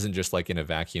 coolness isn't just like in a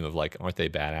vacuum of like, aren't they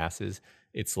badasses?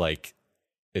 It's like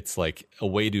a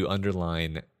way to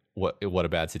underline what a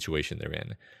bad situation they're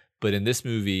in. But in this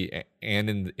movie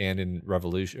and in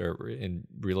Revolution, or in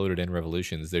Reloaded and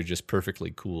Revolutions, they're just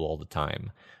perfectly cool all the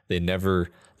time. They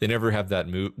never have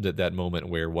that moment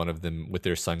where one of them with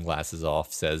their sunglasses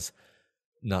off says,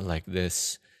 "Not like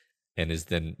this," and is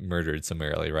then murdered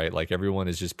summarily, right? Like everyone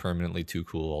is just permanently too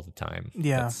cool all the time.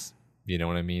 Yeah. You know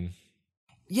what I mean?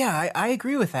 Yeah, I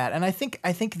agree with that. And I think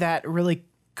that really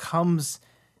comes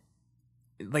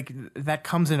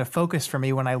into focus for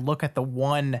me when I look at the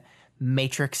one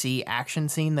Matrix-y action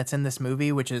scene that's in this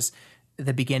movie, which is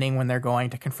the beginning when they're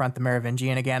going to confront the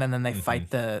Merovingian again, and then they mm-hmm. fight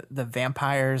the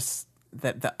vampires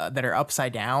that are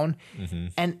upside down. Mm-hmm.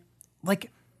 And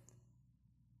like,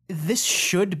 this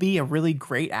should be a really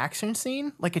great action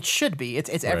scene. Like it should be. It's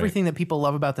right. Everything that people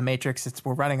love about the Matrix.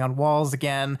 We're running on walls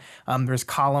again. There's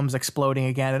columns exploding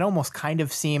again. It almost kind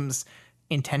of seems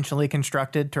intentionally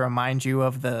constructed to remind you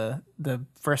of the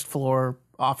first floor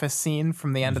office scene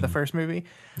from the end mm-hmm. of the first movie.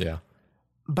 Yeah.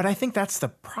 But I think that's the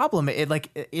problem.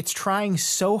 It's trying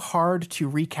so hard to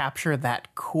recapture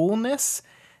that coolness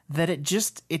that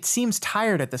it seems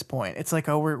tired at this point. It's like,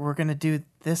 oh, we're going to do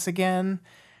this again.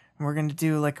 We're going to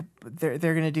do like, they're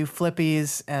going to do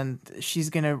flippies, and she's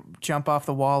going to jump off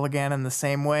the wall again in the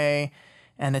same way.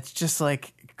 And it's just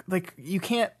like you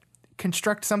can't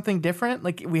construct something different.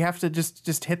 Like we have to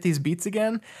just hit these beats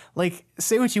again. Like,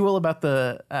 say what you will about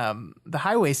the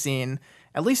highway scene.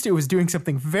 At least it was doing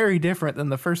something very different than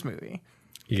the first movie.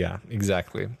 Yeah,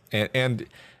 exactly. And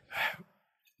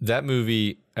that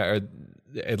movie,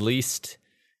 at least,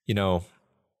 you know,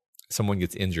 someone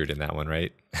gets injured in that one,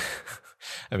 right?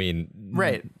 I mean,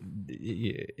 right.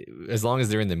 As long as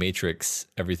they're in the Matrix,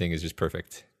 everything is just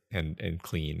perfect and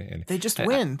clean. And they just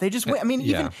win. They just win. I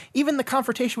mean, even the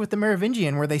confrontation with the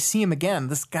Merovingian, where they see him again,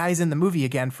 this guy's in the movie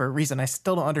again for a reason I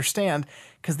still don't understand,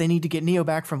 because they need to get Neo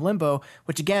back from limbo,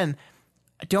 which again,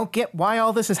 I don't get why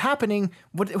all this is happening,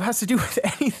 what it has to do with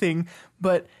anything,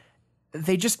 but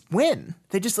they just win.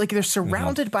 They just like, they're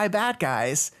surrounded mm-hmm. by bad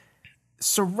guys,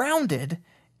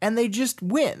 and they just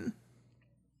win.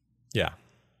 Yeah.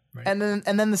 Right. And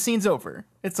then the scene's over.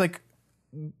 It's like,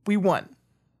 we won.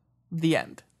 The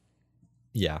end.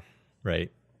 Yeah.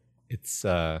 Right. It's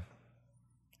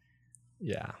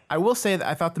Yeah. I will say that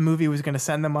I thought the movie was going to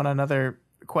send them on another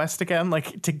quest again,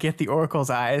 like to get the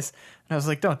Oracle's eyes. And I was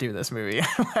like, don't do this movie.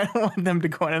 I don't want them to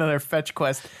go on another fetch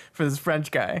quest for this French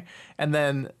guy. And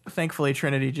then thankfully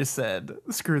Trinity just said,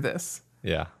 screw this.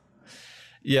 Yeah.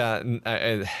 Yeah.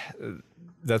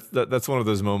 That's one of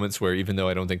those moments where even though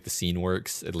I don't think the scene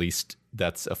works, at least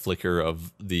that's a flicker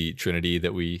of the Trinity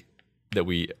that we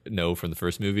know from the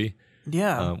first movie.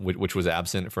 Yeah. Which was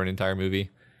absent for an entire movie.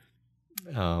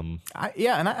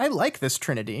 I like this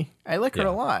Trinity. I like her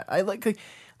a lot.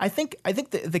 I think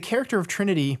the character of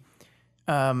Trinity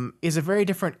is a very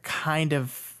different kind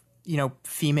of,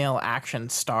 female action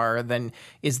star than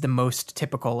is the most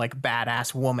typical like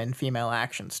badass woman female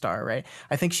action star, right?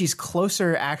 I think she's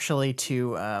closer actually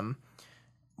to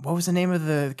what was the name of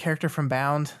the character from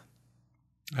Bound?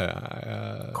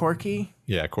 Corky?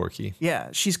 Yeah, Corky. Yeah,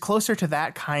 she's closer to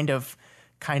that kind of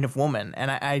woman, and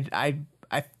I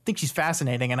think she's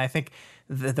fascinating, and I think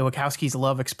the Wachowskis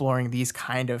love exploring these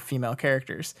kind of female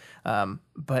characters.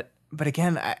 But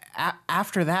again,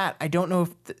 after that, I don't know if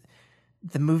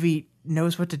the movie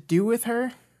knows what to do with her.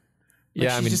 Like,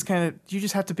 yeah, I mean, you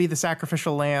just have to be the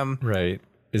sacrificial lamb, right?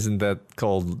 Isn't that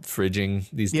called fridging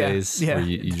these days? Yeah. Where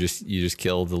you just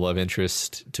kill the love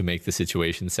interest to make the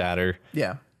situation sadder.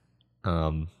 Yeah.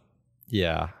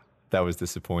 Yeah, that was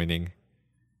disappointing.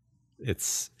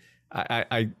 It's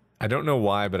I don't know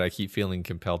why, but I keep feeling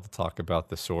compelled to talk about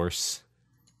the source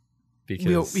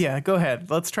because go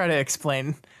ahead. Let's try to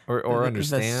explain or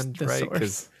understand, the right?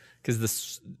 Source.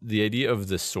 Because the idea of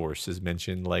the source is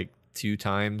mentioned like 2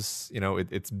 times.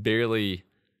 It's barely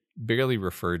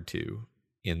referred to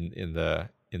in the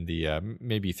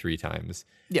maybe 3 times.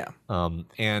 Yeah.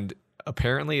 And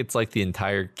apparently it's like the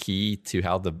entire key to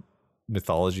how the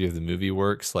mythology of the movie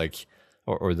works, like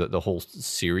or the whole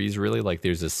series really. Like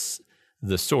there's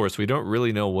the source. We don't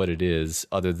really know what it is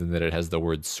other than that it has the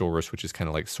word source, which is kind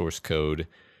of like source code.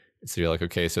 So you're like,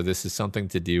 okay, so this is something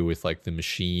to do with like the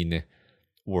machine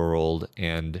world,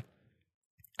 and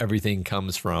everything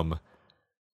comes from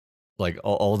like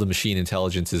all the machine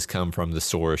intelligences come from the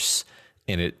source,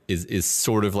 and it is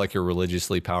sort of like a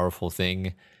religiously powerful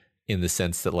thing in the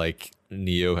sense that like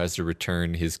Neo has to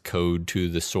return his code to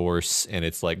the source, and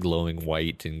it's like glowing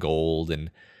white and gold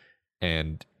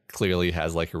and clearly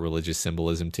has like a religious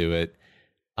symbolism to it.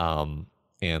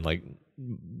 And like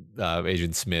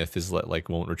Agent Smith is like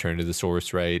won't return to the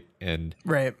source, right? And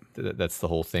right. That's the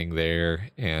whole thing there.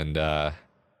 And I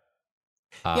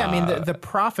mean the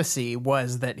prophecy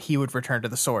was that he would return to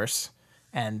the source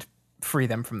and free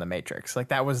them from the Matrix. Like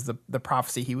that was the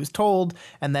prophecy he was told,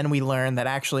 and then we learn that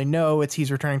actually no, he's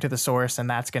returning to the source, and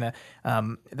that's gonna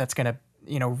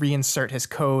reinsert his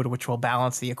code, which will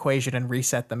balance the equation and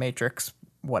reset the Matrix.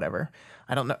 Whatever.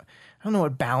 I don't know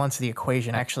what balance the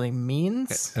equation actually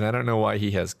means. And I don't know why he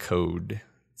has code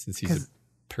since he's a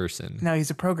person. No,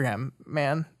 he's a program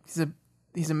man. He's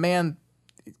a man.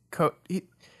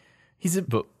 He's a.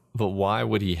 But why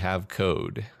would he have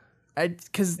code?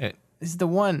 Because he's the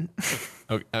one.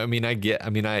 Okay, I mean,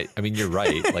 you're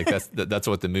right. Like that's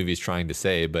what the movie's trying to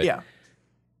say. But yeah.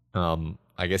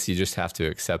 I guess you just have to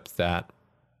accept that.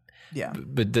 Yeah.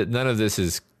 But none of this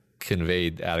is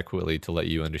conveyed adequately to let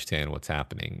you understand what's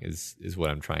happening is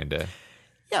what I'm trying to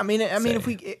I mean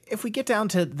if we get down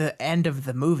to the end of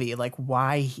the movie, like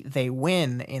why they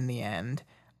win in the end,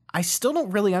 I still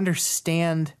don't really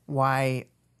understand why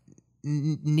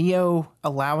Neo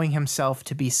allowing himself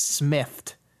to be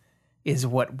smithed is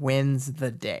what wins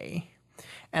the day.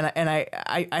 And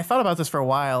I thought about this for a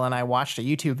while, and I watched a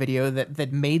YouTube video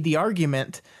that made the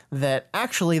argument that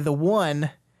actually the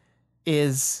one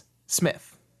is Smith.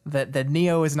 That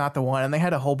Neo is not the one, and they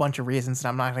had a whole bunch of reasons, and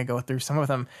I'm not going to go through. Some of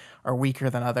them are weaker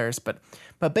than others, but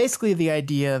basically the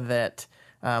idea that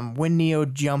when Neo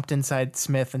jumped inside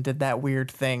Smith and did that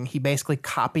weird thing, he basically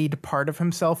copied part of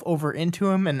himself over into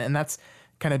him, and that's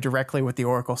kind of directly what the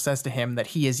Oracle says to him, that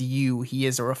he is you, he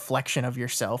is a reflection of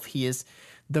yourself, he is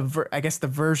the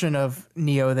version of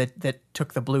Neo that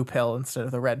took the blue pill instead of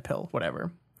the red pill,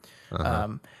 whatever.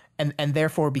 Uh-huh. And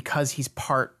therefore, because he's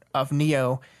part of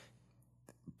Neo,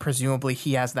 presumably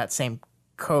he has that same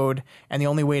code, and the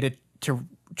only way to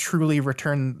truly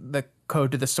return the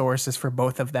code to the source is for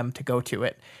both of them to go to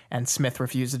it, and Smith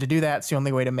refuses to do that, so the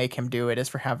only way to make him do it is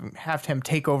for have him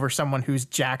take over someone who's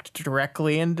jacked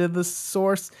directly into the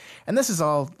source. And this is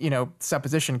all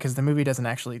supposition, because the movie doesn't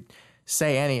actually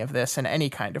say any of this in any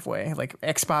kind of way, like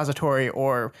expository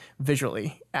or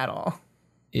visually at all.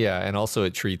 Yeah, and also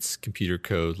it treats computer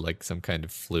code like some kind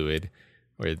of fluid.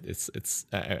 Where it's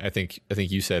I think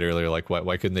you said earlier, like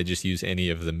why couldn't they just use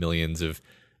any of the millions of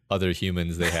other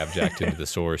humans they have jacked into the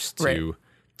source to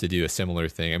do a similar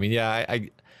thing. I mean, yeah, I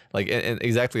like, and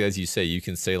exactly as you say, you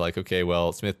can say like, okay,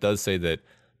 well, Smith does say that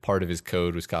part of his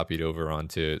code was copied over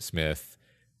onto Smith,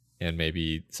 and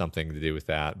maybe something to do with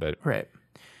that, but right.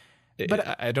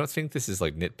 But I don't think this is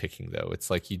like nitpicking though.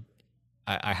 It's like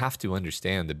I have to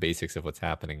understand the basics of what's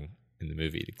happening in the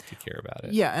movie to care about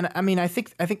it. Yeah, and I mean, I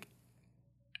think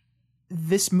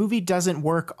this movie doesn't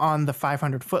work on the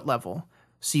 500-foot level,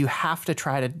 so you have to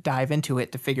try to dive into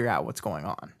it to figure out what's going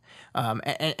on.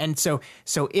 And so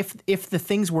if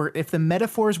the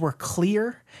metaphors were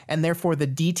clear and therefore the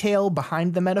detail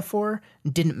behind the metaphor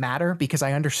didn't matter because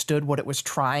I understood what it was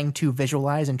trying to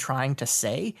visualize and trying to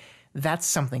say, that's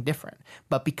something different.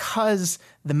 But because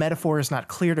the metaphor is not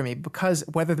clear to me, because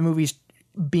whether the movie's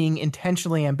being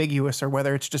intentionally ambiguous or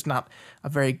whether it's just not a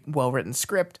very well-written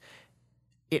script,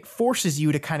 it forces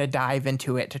you to kind of dive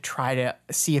into it to try to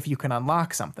see if you can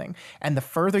unlock something. And the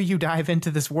further you dive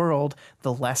into this world,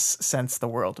 the less sense the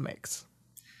world makes.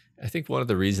 I think one of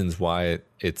the reasons why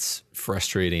it's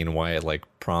frustrating and why it like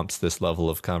prompts this level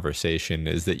of conversation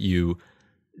is that you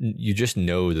just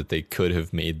know that they could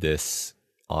have made this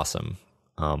awesome.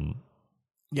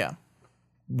 Yeah.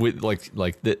 With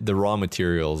like the raw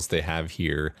materials they have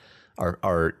here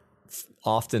are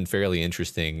often fairly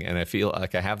interesting, and I feel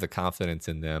like I have the confidence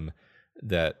in them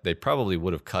that they probably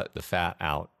would have cut the fat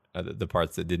out, the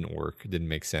parts that didn't work, didn't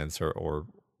make sense, or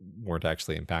weren't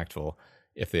actually impactful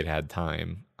if they'd had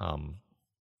time.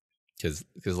 Because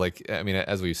like, I mean,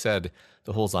 as we've said,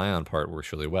 the whole Zion part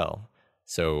works really well.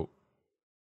 So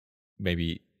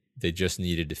maybe they just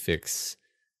needed to fix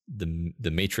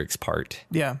the Matrix part.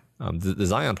 Yeah. The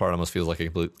Zion part almost feels like a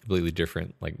completely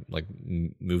different like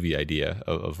movie idea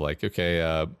of like,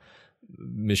 okay,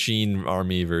 machine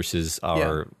army versus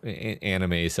our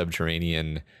anime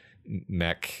subterranean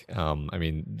mech. I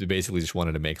mean, they basically just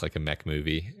wanted to make like a mech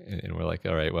movie, and we're like,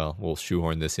 all right, well, we'll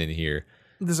shoehorn this in here.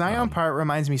 The Zion part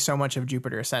reminds me so much of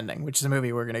Jupiter Ascending, which is a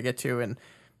movie we're going to get to in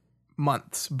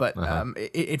months, but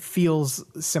it feels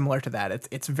similar to that.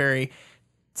 It's very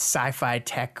sci-fi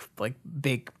tech, like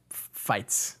big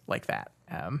fights like that.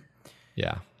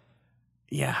 Yeah,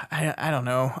 I don't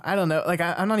know. Like,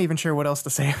 I'm not even sure what else to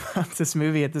say about this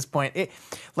movie at this point.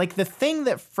 Like, the thing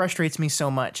that frustrates me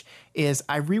so much is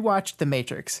I rewatched The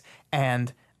Matrix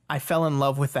and I fell in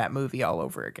love with that movie all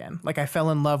over again. Like, I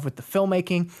fell in love with the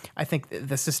filmmaking. I think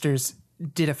the sisters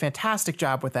did a fantastic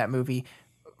job with that movie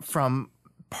from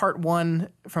part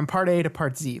A to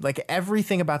part Z. Like,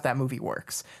 everything about that movie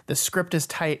works. The script is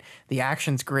tight. The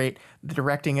action's great. The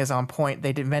directing is on point.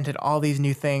 They invented all these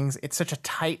new things. It's such a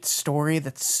tight story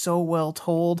that's so well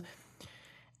told.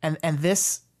 And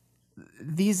these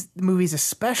movies,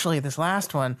 especially this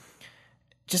last one,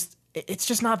 it's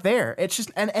just not there. It's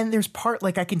just, and there's part,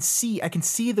 like, I can see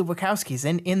the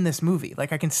Wachowskis in this movie.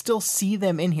 Like, I can still see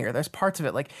them in here. There's parts of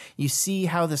it, like, you see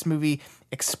how this movie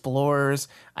explores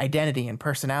identity and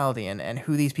personality and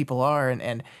who these people are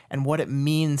and what it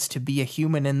means to be a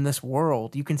human in this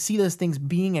world. You can see those things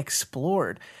being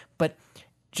explored, but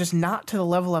just not to the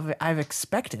level of I've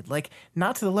expected. Like,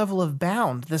 not to the level of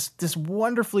Bound, this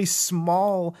wonderfully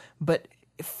small but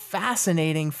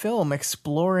fascinating film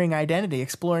exploring identity,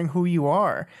 exploring who you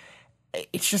are.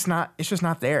 It's just not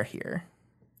there here.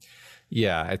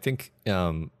 Yeah, I think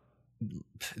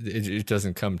it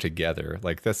doesn't come together.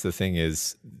 Like, that's the thing,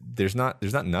 is there's not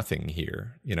nothing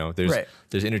here. You know, there's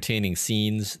entertaining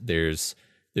scenes, there's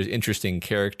interesting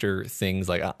character things.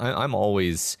 Like, I've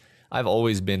always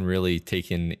been really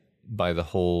taken by the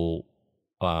whole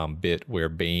bit where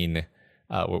Bane,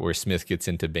 where Smith gets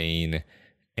into Bane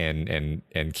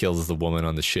and kills the woman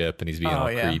on the ship, and he's being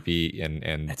all creepy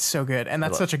and it's so good. And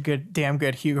that's such a damn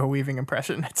good Hugo Weaving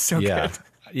impression. It's so good.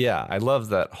 Yeah, I love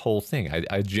that whole thing.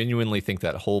 I genuinely think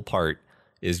that whole part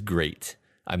is great.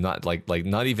 I'm not like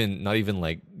not even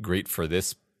like great for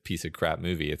this piece of crap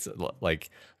movie. It's like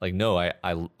no,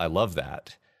 I love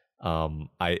that.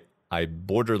 I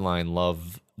borderline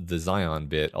love the Zion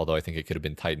bit, although I think it could have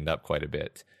been tightened up quite a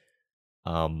bit.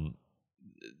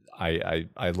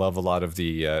 I love a lot of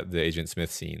the Agent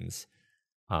Smith scenes.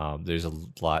 There's a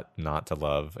lot not to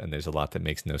love, and there's a lot that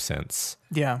makes no sense.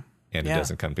 Yeah, and it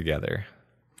doesn't come together.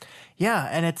 Yeah,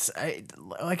 and it's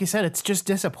like you said, it's just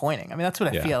disappointing. I mean, that's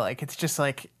what I feel like. It's just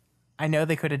like, I know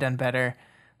they could have done better.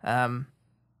 And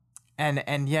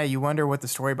yeah, you wonder what the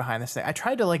story behind this thing. I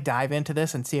tried to like dive into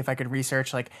this and see if I could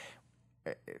research like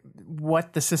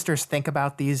what the sisters think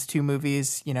about these two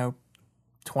movies,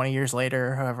 20 years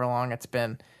later, however long it's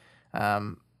been.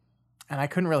 And I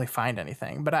couldn't really find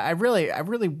anything, but I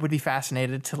really would be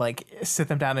fascinated to like sit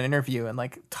them down and interview and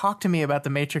like talk to me about the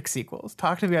Matrix sequels,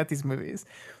 talk to me about these movies.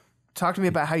 talk to me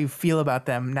about how you feel about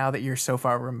them now that you're so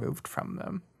far removed from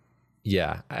them.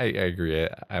 Yeah, I agree.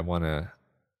 I want to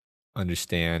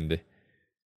understand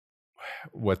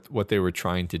what they were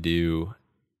trying to do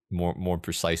more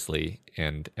precisely,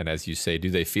 and as you say, do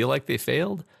they feel like they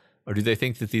failed, or do they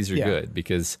think that these are good?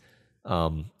 Because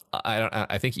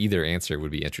I think either answer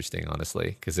would be interesting,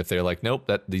 honestly. Because if they're like, nope,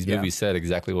 these movies said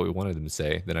exactly what we wanted them to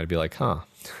say, then I'd be like, huh,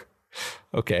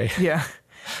 okay, yeah.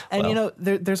 And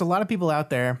there's a lot of people out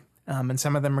there, and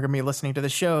some of them are going to be listening to the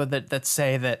show that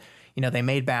say that they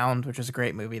made Bound, which was a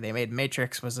great movie, they made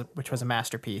Matrix, which was a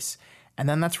masterpiece, and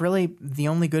then that's really the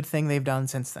only good thing they've done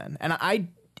since then. And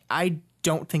I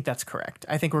don't think that's correct.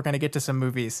 I think we're going to get to some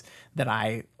movies that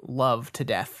I love to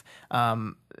death.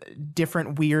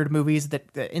 Different weird movies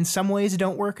that in some ways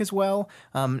don't work as well.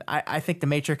 I think The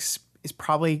Matrix is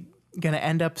probably going to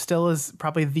end up still as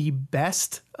probably the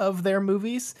best of their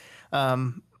movies.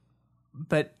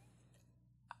 But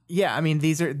yeah, I mean,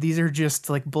 these are just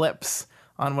like blips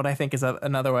on what I think is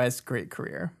an otherwise great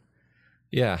career.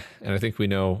 Yeah, and I think we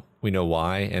know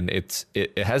why, and it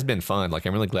has been fun. Like,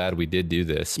 I'm really glad we did do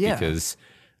this because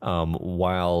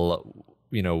while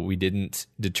we didn't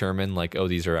determine like, oh,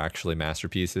 these are actually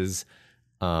masterpieces,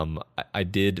 I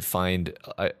did find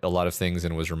a lot of things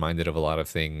and was reminded of a lot of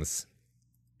things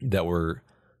that were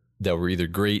either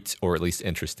great or at least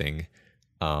interesting,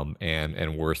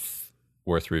 and worth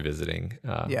revisiting.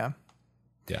 Yeah.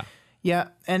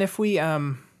 And if we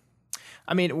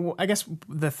I guess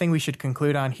the thing we should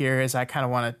conclude on here is I kind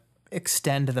of want to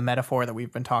extend the metaphor that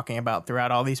we've been talking about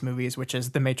throughout all these movies, which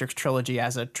is the Matrix trilogy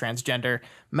as a transgender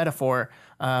metaphor.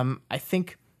 I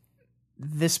think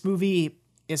this movie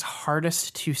is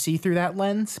hardest to see through that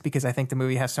lens because I think the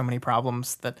movie has so many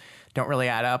problems that don't really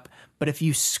add up. But if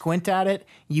you squint at it,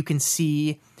 you can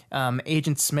see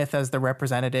Agent Smith as the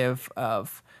representative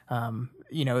of,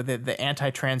 the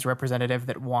anti-trans representative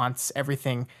that wants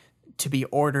everything to be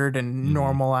ordered and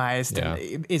normalized,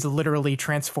 and is literally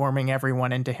transforming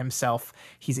everyone into himself.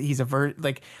 He's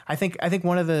I think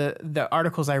one of the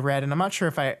articles I read, and I'm not sure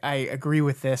if I agree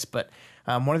with this, but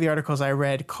one of the articles I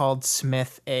read called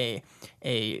Smith a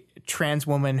trans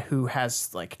woman who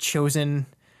has like chosen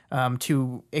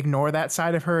to ignore that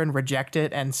side of her and reject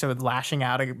it, and so lashing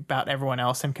out about everyone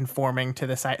else and conforming to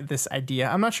this idea.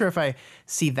 I'm not sure if I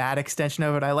see that extension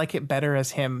of it. I like it better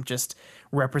as him just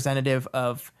representative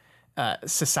of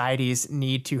society's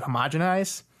need to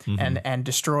homogenize and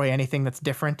destroy anything that's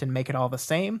different and make it all the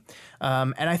same.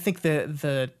 And I think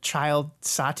the child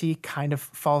Sati kind of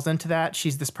falls into that.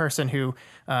 She's this person who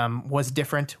was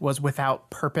different, was without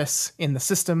purpose in the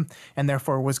system, and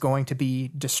therefore was going to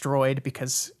be destroyed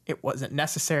because it wasn't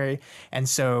necessary. And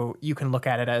so you can look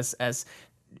at it as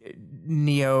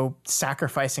Neo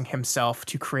sacrificing himself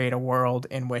to create a world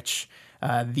in which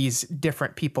these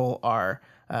different people are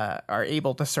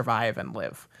able to survive and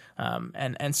live.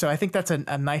 And so I think that's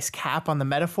a nice cap on the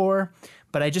metaphor.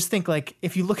 But I just think, like,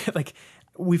 if you look at, like,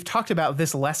 we've talked about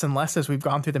this less and less as we've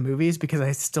gone through the movies, because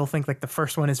I still think, like, the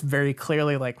first one is very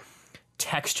clearly, like,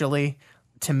 textually,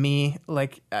 to me,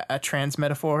 like a trans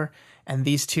metaphor. And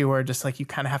these two are just, like, you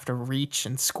kind of have to reach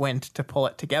and squint to pull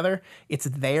it together. It's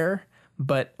there,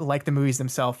 but like the movies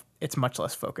themselves, it's much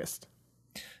less focused.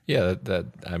 Yeah,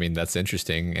 that's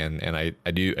interesting, and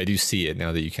I do see it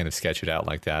now that you kind of sketch it out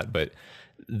like that. But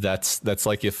that's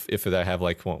like if I have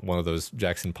like one of those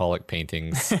Jackson Pollock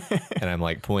paintings, and I'm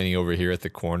like pointing over here at the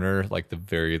corner, like the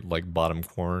very like bottom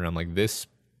corner, and I'm like, this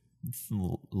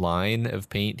line of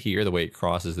paint here, the way it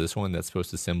crosses this one, that's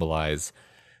supposed to symbolize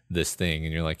this thing,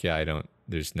 and you're like,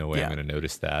 there's no way I'm going to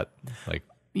notice that. Like,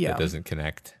 that doesn't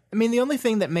connect. I mean, the only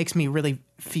thing that makes me really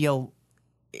feel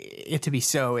it to be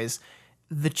so is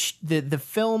the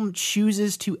film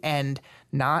chooses to end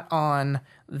not on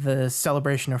the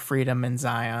celebration of freedom in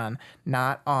Zion,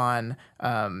 not on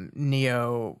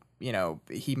Neo,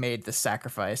 he made the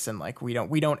sacrifice, and like we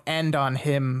don't end on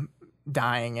him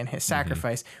dying in his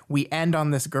sacrifice. We end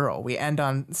on this girl. We end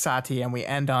on Sati, and we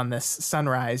end on this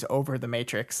sunrise over the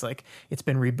Matrix. Like, it's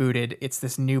been rebooted. It's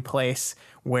this new place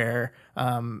where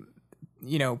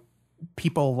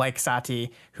people like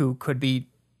Sati, who could be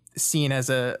seen as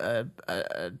a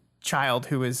child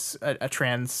who is a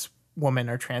trans woman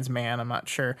or trans man, I'm not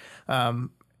sure,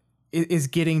 is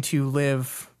getting to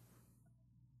live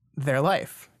their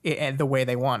life the way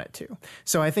they want it to.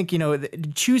 So I think,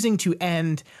 choosing to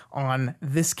end on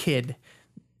this kid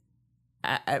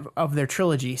of their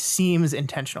trilogy seems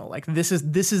intentional. Like, this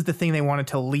is the thing they wanted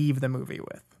to leave the movie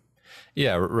with.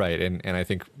 Yeah, right. And I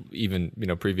think even,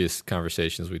 previous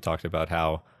conversations we talked about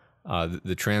how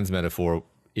the trans metaphor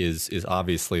is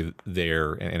obviously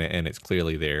there, and it's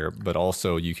clearly there, but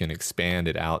also you can expand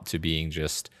it out to being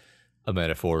just a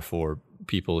metaphor for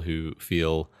people who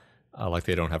feel like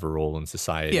they don't have a role in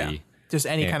society. Yeah, just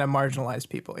any kind of marginalized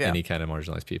people. Yeah, any kind of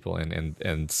marginalized people,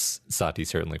 and Sati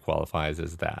certainly qualifies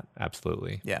as that.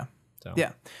 Absolutely. Yeah. So.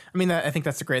 Yeah, I mean, I think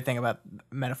that's the great thing about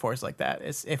metaphors like that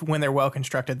is if when they're well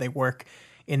constructed, they work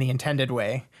in the intended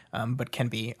way, but can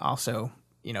be also,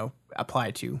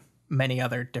 applied to many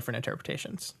other different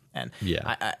interpretations. And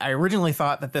I originally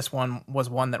thought that this one was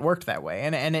one that worked that way,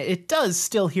 and it does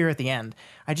still here at the end.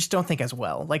 I just don't think as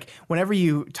well. Like whenever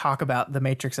you talk about the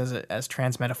Matrix as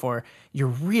trans metaphor, you're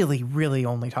really, really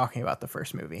only talking about the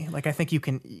first movie. Like I think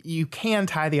you can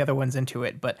tie the other ones into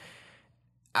it, but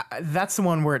that's the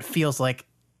one where it feels like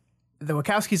the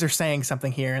Wachowskis are saying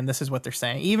something here, and this is what they're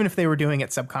saying. Even if they were doing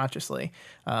it subconsciously,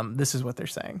 this is what they're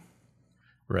saying.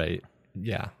 Right.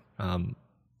 Yeah.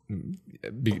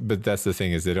 But that's the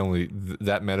thing is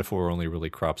that metaphor only really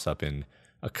crops up in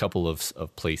a couple of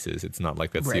places. It's not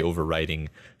like that's the overriding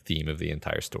theme of the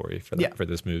entire story for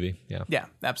this movie. Yeah. Yeah,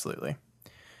 absolutely.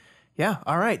 Yeah.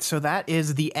 All right. So that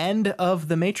is the end of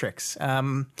The Matrix.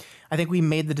 I think we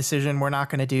made the decision we're not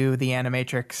going to do the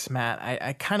Animatrix, Matt.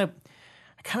 I kind of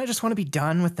just want to be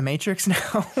done with The Matrix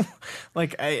now.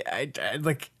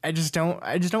 I just don't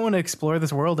want to explore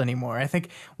this world anymore. I think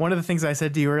one of the things I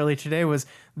said to you earlier today was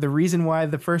the reason why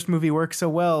the first movie works so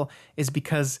well is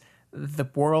because the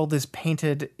world is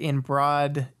painted in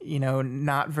broad,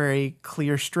 not very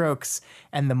clear strokes.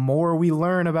 And the more we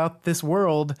learn about this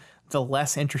world, the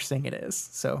less interesting it is.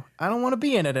 So I don't want to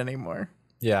be in it anymore.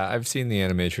 Yeah, I've seen the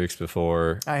Animatrix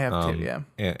before. I have too, yeah.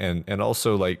 And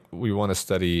also, like, we want to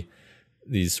study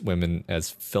these women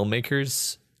as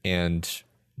filmmakers, and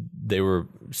they were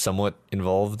somewhat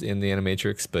involved in the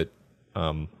Animatrix, but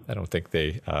I don't think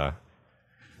they had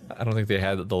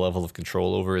the level of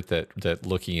control over it that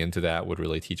looking into that would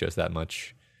really teach us that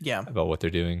much about what they're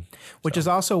doing. Which is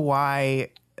also why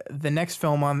the next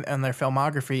film on their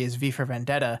filmography is V for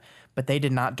Vendetta, but they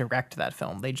did not direct that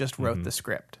film. They just wrote the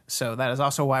script. So that is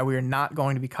also why we are not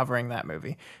going to be covering that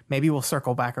movie. Maybe we'll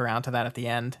circle back around to that at the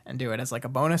end and do it as like a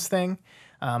bonus thing.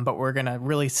 But we're going to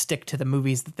really stick to the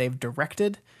movies that they've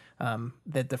directed,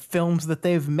 the films that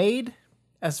they've made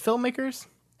as filmmakers.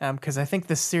 Because I think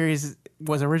this series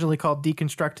was originally called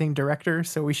Deconstructing Director,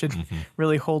 so we should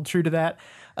really hold true to that.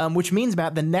 Which means,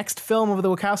 Matt, the next film of the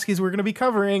Wachowskis we're going to be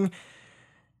covering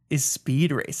is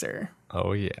Speed Racer.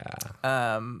 Oh,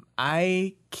 yeah.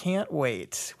 I can't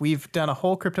wait. We've done a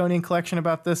whole Kryptonian collection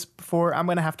about this before. I'm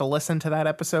going to have to listen to that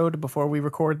episode before we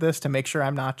record this to make sure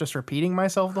I'm not just repeating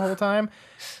myself the whole time.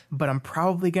 But I'm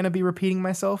probably going to be repeating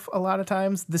myself a lot of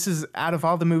times. This is, out of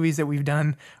all the movies that we've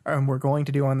done and we're going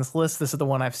to do on this list, this is the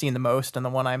one I've seen the most and the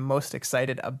one I'm most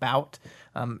excited about.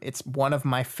 It's one of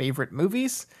my favorite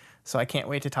movies. So I can't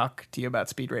wait to talk to you about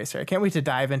Speed Racer. I can't wait to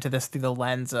dive into this through the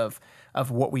lens of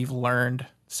what we've learned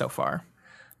so far.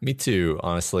 Me too,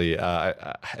 honestly.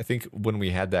 I think when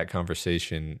we had that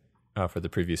conversation for the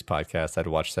previous podcast, I'd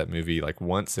watched that movie like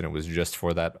once, and it was just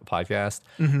for that podcast.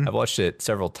 I've watched it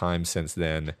several times since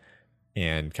then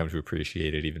and come to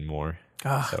appreciate it even more.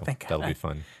 Oh, so thank God. That'll be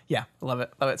fun. Yeah, love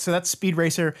it. Love it. So that's Speed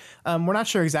Racer. We're not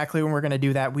sure exactly when we're going to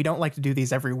do that. We don't like to do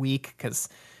these every week because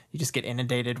you just get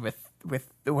inundated with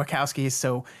the Wachowskis.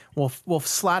 So we'll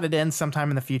slot it in sometime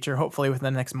in the future, hopefully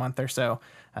within the next month or so.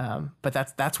 But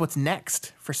that's what's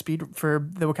next for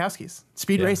the Wachowskis.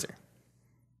 Speed Racer.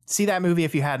 See that movie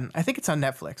if you hadn't. I think it's on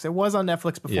Netflix. It was on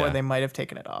Netflix before. They might have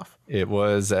taken it off. It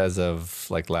was as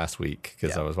of like last week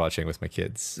because I was watching with my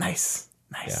kids. Nice.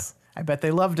 Yeah. I bet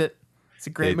they loved it. It's a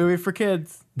great movie for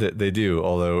kids. They do,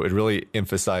 although it really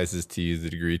emphasizes to you the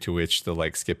degree to which the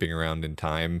like skipping around in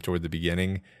time toward the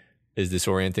beginning is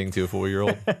disorienting to a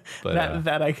 4-year-old. But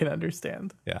that I can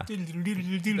understand. Yeah.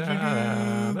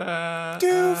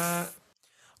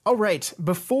 All right.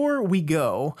 Before we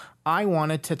go, I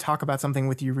wanted to talk about something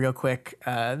with you real quick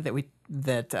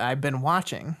that I've been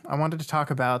watching. I wanted to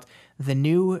talk about the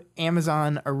new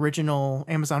Amazon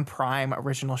Prime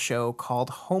original show called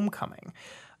Homecoming.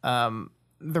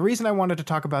 The reason I wanted to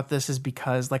talk about this is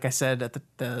because, like I said at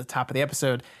the top of the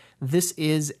episode, this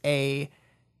is a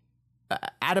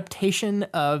adaptation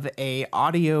of a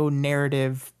audio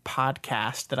narrative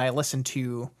podcast that I listened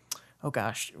to. Oh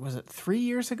gosh, was it 3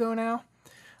 years ago now?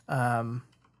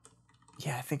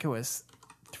 Yeah, I think it was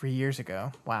 3 years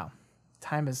ago. Wow,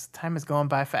 time is going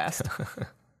by fast.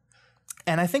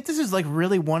 And I think this is like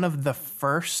really one of the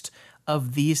first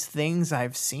of these things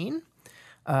I've seen.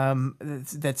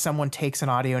 That someone takes an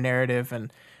audio narrative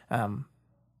and,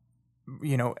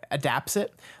 adapts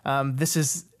it. This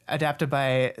is adapted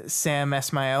by Sam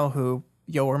Esmail, who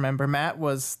you'll remember, Matt,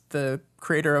 was the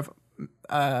creator of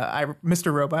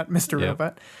Mr. Robot.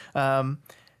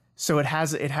 So it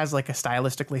has like a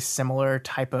stylistically similar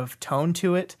type of tone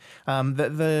to it.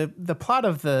 The plot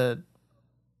of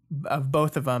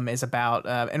both of them is about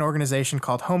an organization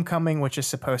called Homecoming, which is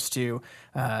supposed to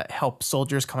help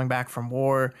soldiers coming back from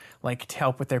war, like to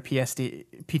help with their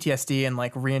PTSD and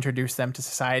like reintroduce them to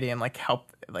society and like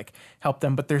help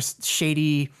them. But there's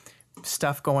shady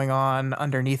stuff going on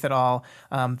underneath it all.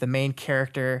 The main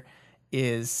character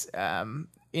is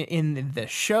in the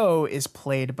show is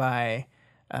played by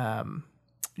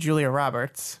Julia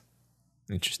Roberts.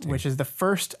 Interesting. Which is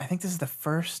I think this is the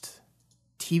first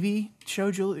TV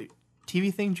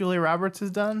thing Julia Roberts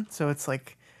has done. So it's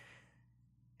like,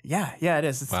 yeah, it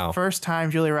is. It's the first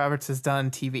time Julia Roberts has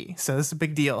done TV. So this is a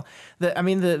big deal.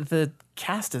 The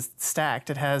cast is stacked.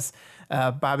 It has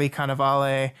Bobby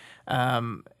Cannavale.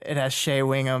 It has Shea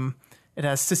Wingham. It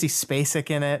has Sissy Spacek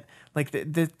in it. Like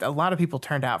a lot of people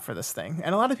turned out for this thing,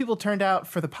 and a lot of people turned out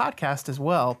for the podcast as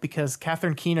well, because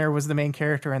Catherine Keener was the main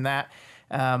character in that.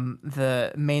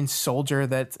 The main soldier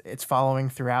that it's following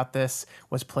throughout this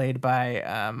was played by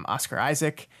Oscar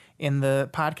Isaac in the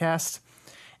podcast.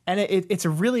 And it's a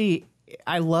really,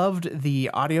 I loved the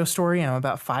audio story, and I'm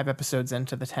about 5 episodes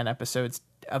into the 10 episodes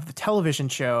of the television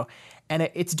show. And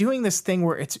it's doing this thing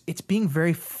where it's being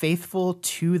very faithful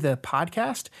to the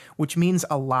podcast, which means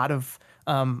a lot of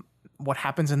what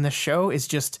happens in this show is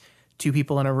just 2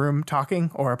 people in a room talking,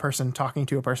 or a person talking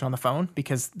to a person on the phone,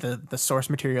 because the source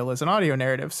material is an audio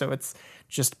narrative. So it's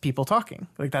just people talking.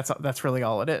 Like that's really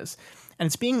all it is. And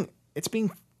it's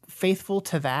being faithful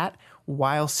to that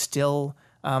while still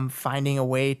finding a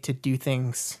way to do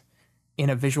things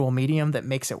in a visual medium that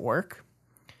makes it work.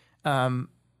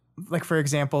 Like, for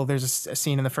example, there's a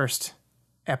scene in the first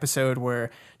episode where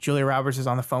Julia Roberts is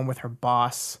on the phone with her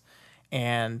boss,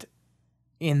 and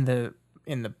in the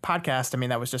podcast, I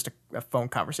mean, that was just a phone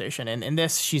conversation. And in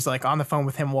this, she's like on the phone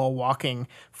with him while walking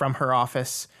from her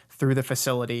office through the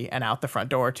facility and out the front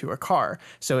door to her car.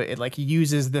 So it like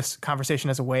uses this conversation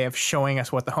as a way of showing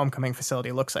us what the Homecoming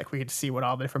facility looks like. We get to see what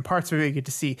all the different parts of it. We get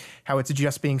to see how it's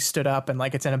just being stood up, and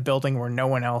like it's in a building where no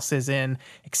one else is in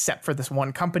except for this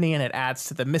one company, and it adds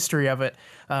to the mystery of it.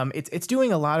 It's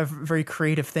doing a lot of very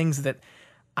creative things that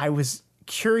I was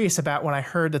curious about when I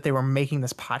heard that they were making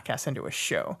this podcast into a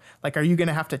show. Like, are you going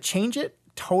to have to change it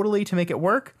totally to make it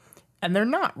work? And they're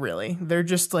not really. They're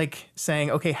just like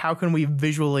saying, okay, how can we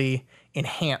visually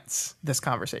enhance this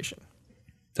conversation?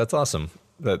 That's awesome.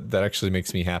 That actually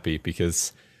makes me happy,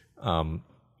 because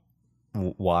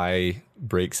why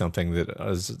break something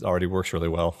that already works really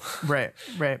well? Right.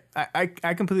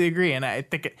 I completely agree. And I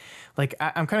think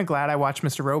I'm kind of glad I watched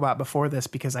Mr. Robot before this,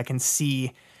 because I can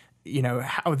see, you know,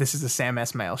 how this is a Sam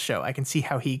Esmail show. I can see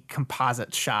how he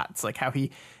composites shots, like how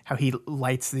he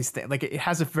lights these things. Like, it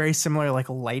has a very similar like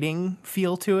lighting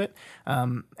feel to it.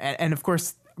 And of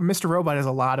course, Mr. Robot is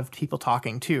a lot of people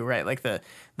talking too, right? Like the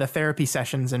therapy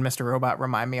sessions in Mr. Robot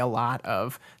remind me a lot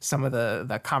of some of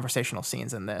the conversational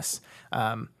scenes in this.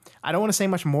 I don't want to say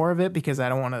much more of it because I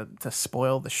don't want to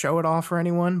spoil the show at all for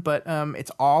anyone, but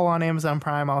it's all on Amazon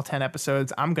Prime, all 10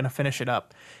 episodes. I'm going to finish it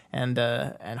up and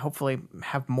hopefully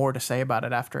have more to say about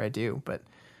it after I do. But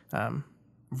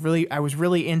I was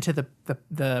really into the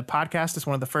podcast. It's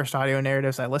one of the first audio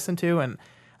narratives I listened to, and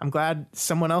I'm glad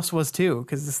someone else was too,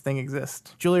 because this thing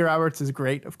exists. Julia Roberts is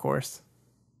great, of course.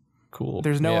 Cool.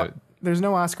 There's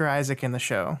no Oscar Isaac in the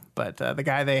show, but the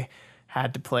guy they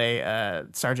had to play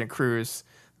Sergeant Cruz,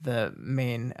 the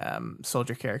main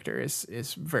soldier character,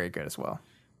 is very good as well.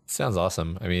 Sounds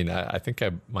awesome. I mean, I think I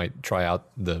might try out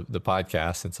the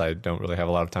podcast, since I don't really have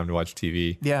a lot of time to watch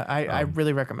TV. Yeah, I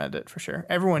really recommend it for sure.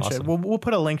 Everyone should. We'll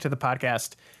put a link to the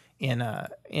podcast in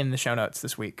the show notes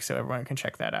this week, so everyone can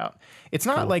check that out. It's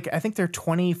not like, I think they're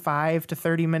 25 to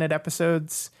 30 minute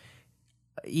episodes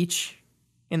each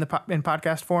in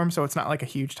podcast form, so it's not like a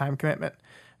huge time commitment.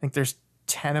 I think there's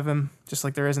 10 of them, just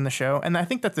like there is in the show. And I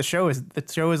think that the show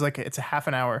is like, it's a half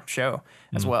an hour show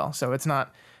as well. So it's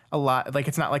not a lot, like,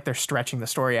 it's not like they're stretching the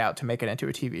story out to make it into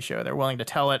a TV show. They're willing to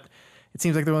tell it. It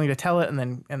seems like they're willing to tell it and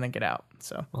then get out.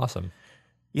 So awesome.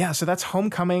 Yeah. So that's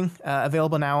Homecoming,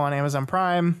 available now on Amazon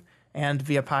Prime and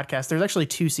via podcast. There's actually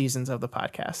 2 seasons of the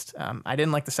podcast. I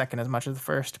didn't like the second as much as the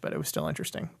first, but it was still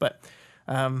interesting. But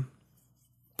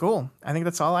cool. I think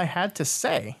that's all I had to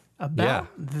say about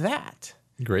that.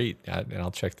 Great. And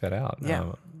I'll check that out.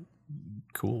 Yeah.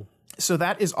 Cool. So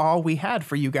that is all we had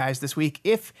for you guys this week.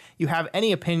 If you have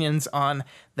any opinions on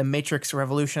The Matrix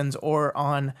Revolutions or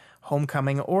on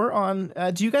Homecoming or on,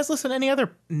 do you guys listen to any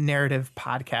other narrative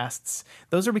podcasts?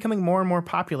 Those are becoming more and more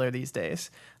popular these days.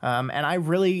 And I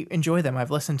really enjoy them. I've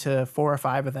listened to 4 or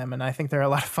 5 of them, and I think they're a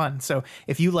lot of fun. So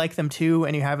if you like them too,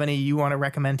 and you have any you want to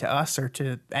recommend to us or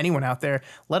to anyone out there,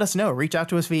 let us know. Reach out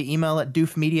to us via email at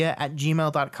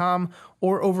doofmedia@gmail.com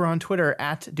or over on Twitter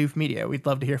 @doofmedia. We'd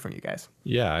love to hear from you guys.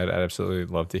 Yeah, I'd absolutely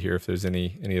love to hear if there's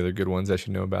any other good ones I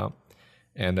should know about.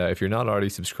 And if you're not already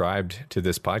subscribed to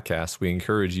this podcast, we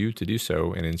encourage you to do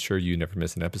so and ensure you never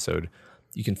miss an episode.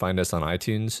 You can find us on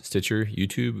iTunes, Stitcher,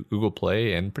 YouTube, Google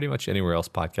Play, and pretty much anywhere else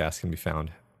podcasts can be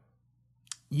found.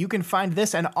 You can find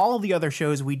this and all the other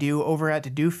shows we do over at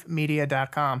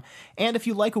doofmedia.com. And if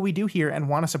you like what we do here and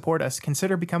want to support us,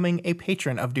 consider becoming a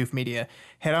patron of Doof Media.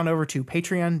 Head on over to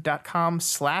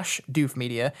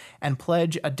patreon.com/doofmedia and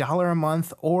pledge $1 a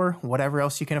month or whatever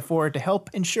else you can afford to help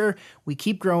ensure we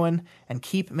keep growing and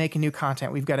keep making new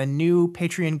content. We've got a new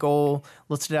Patreon goal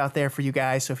listed out there for you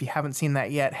guys. So if you haven't seen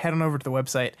that yet, head on over to the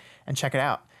website and check it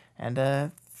out.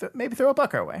 And maybe throw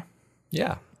 $1 our way.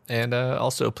 Yeah. And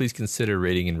also, please consider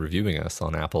rating and reviewing us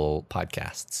on Apple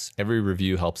Podcasts. Every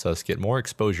review helps us get more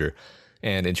exposure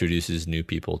and introduces new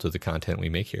people to the content we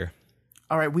make here.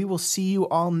 All right, we will see you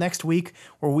all next week,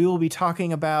 where we will be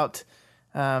talking about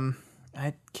I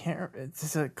can't.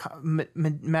 It's a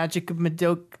magic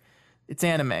Madoc. It's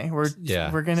anime. We're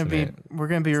gonna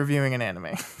be reviewing an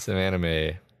anime. Some anime.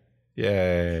 Yay!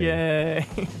 Yay!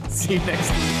 See you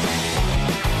next week.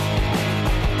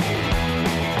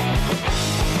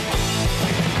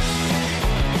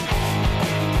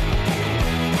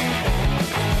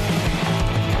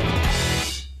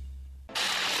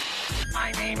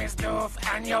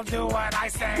 And you'll do what I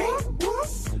say.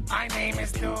 My name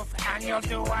is Doof, and you'll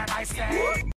do what I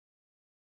say.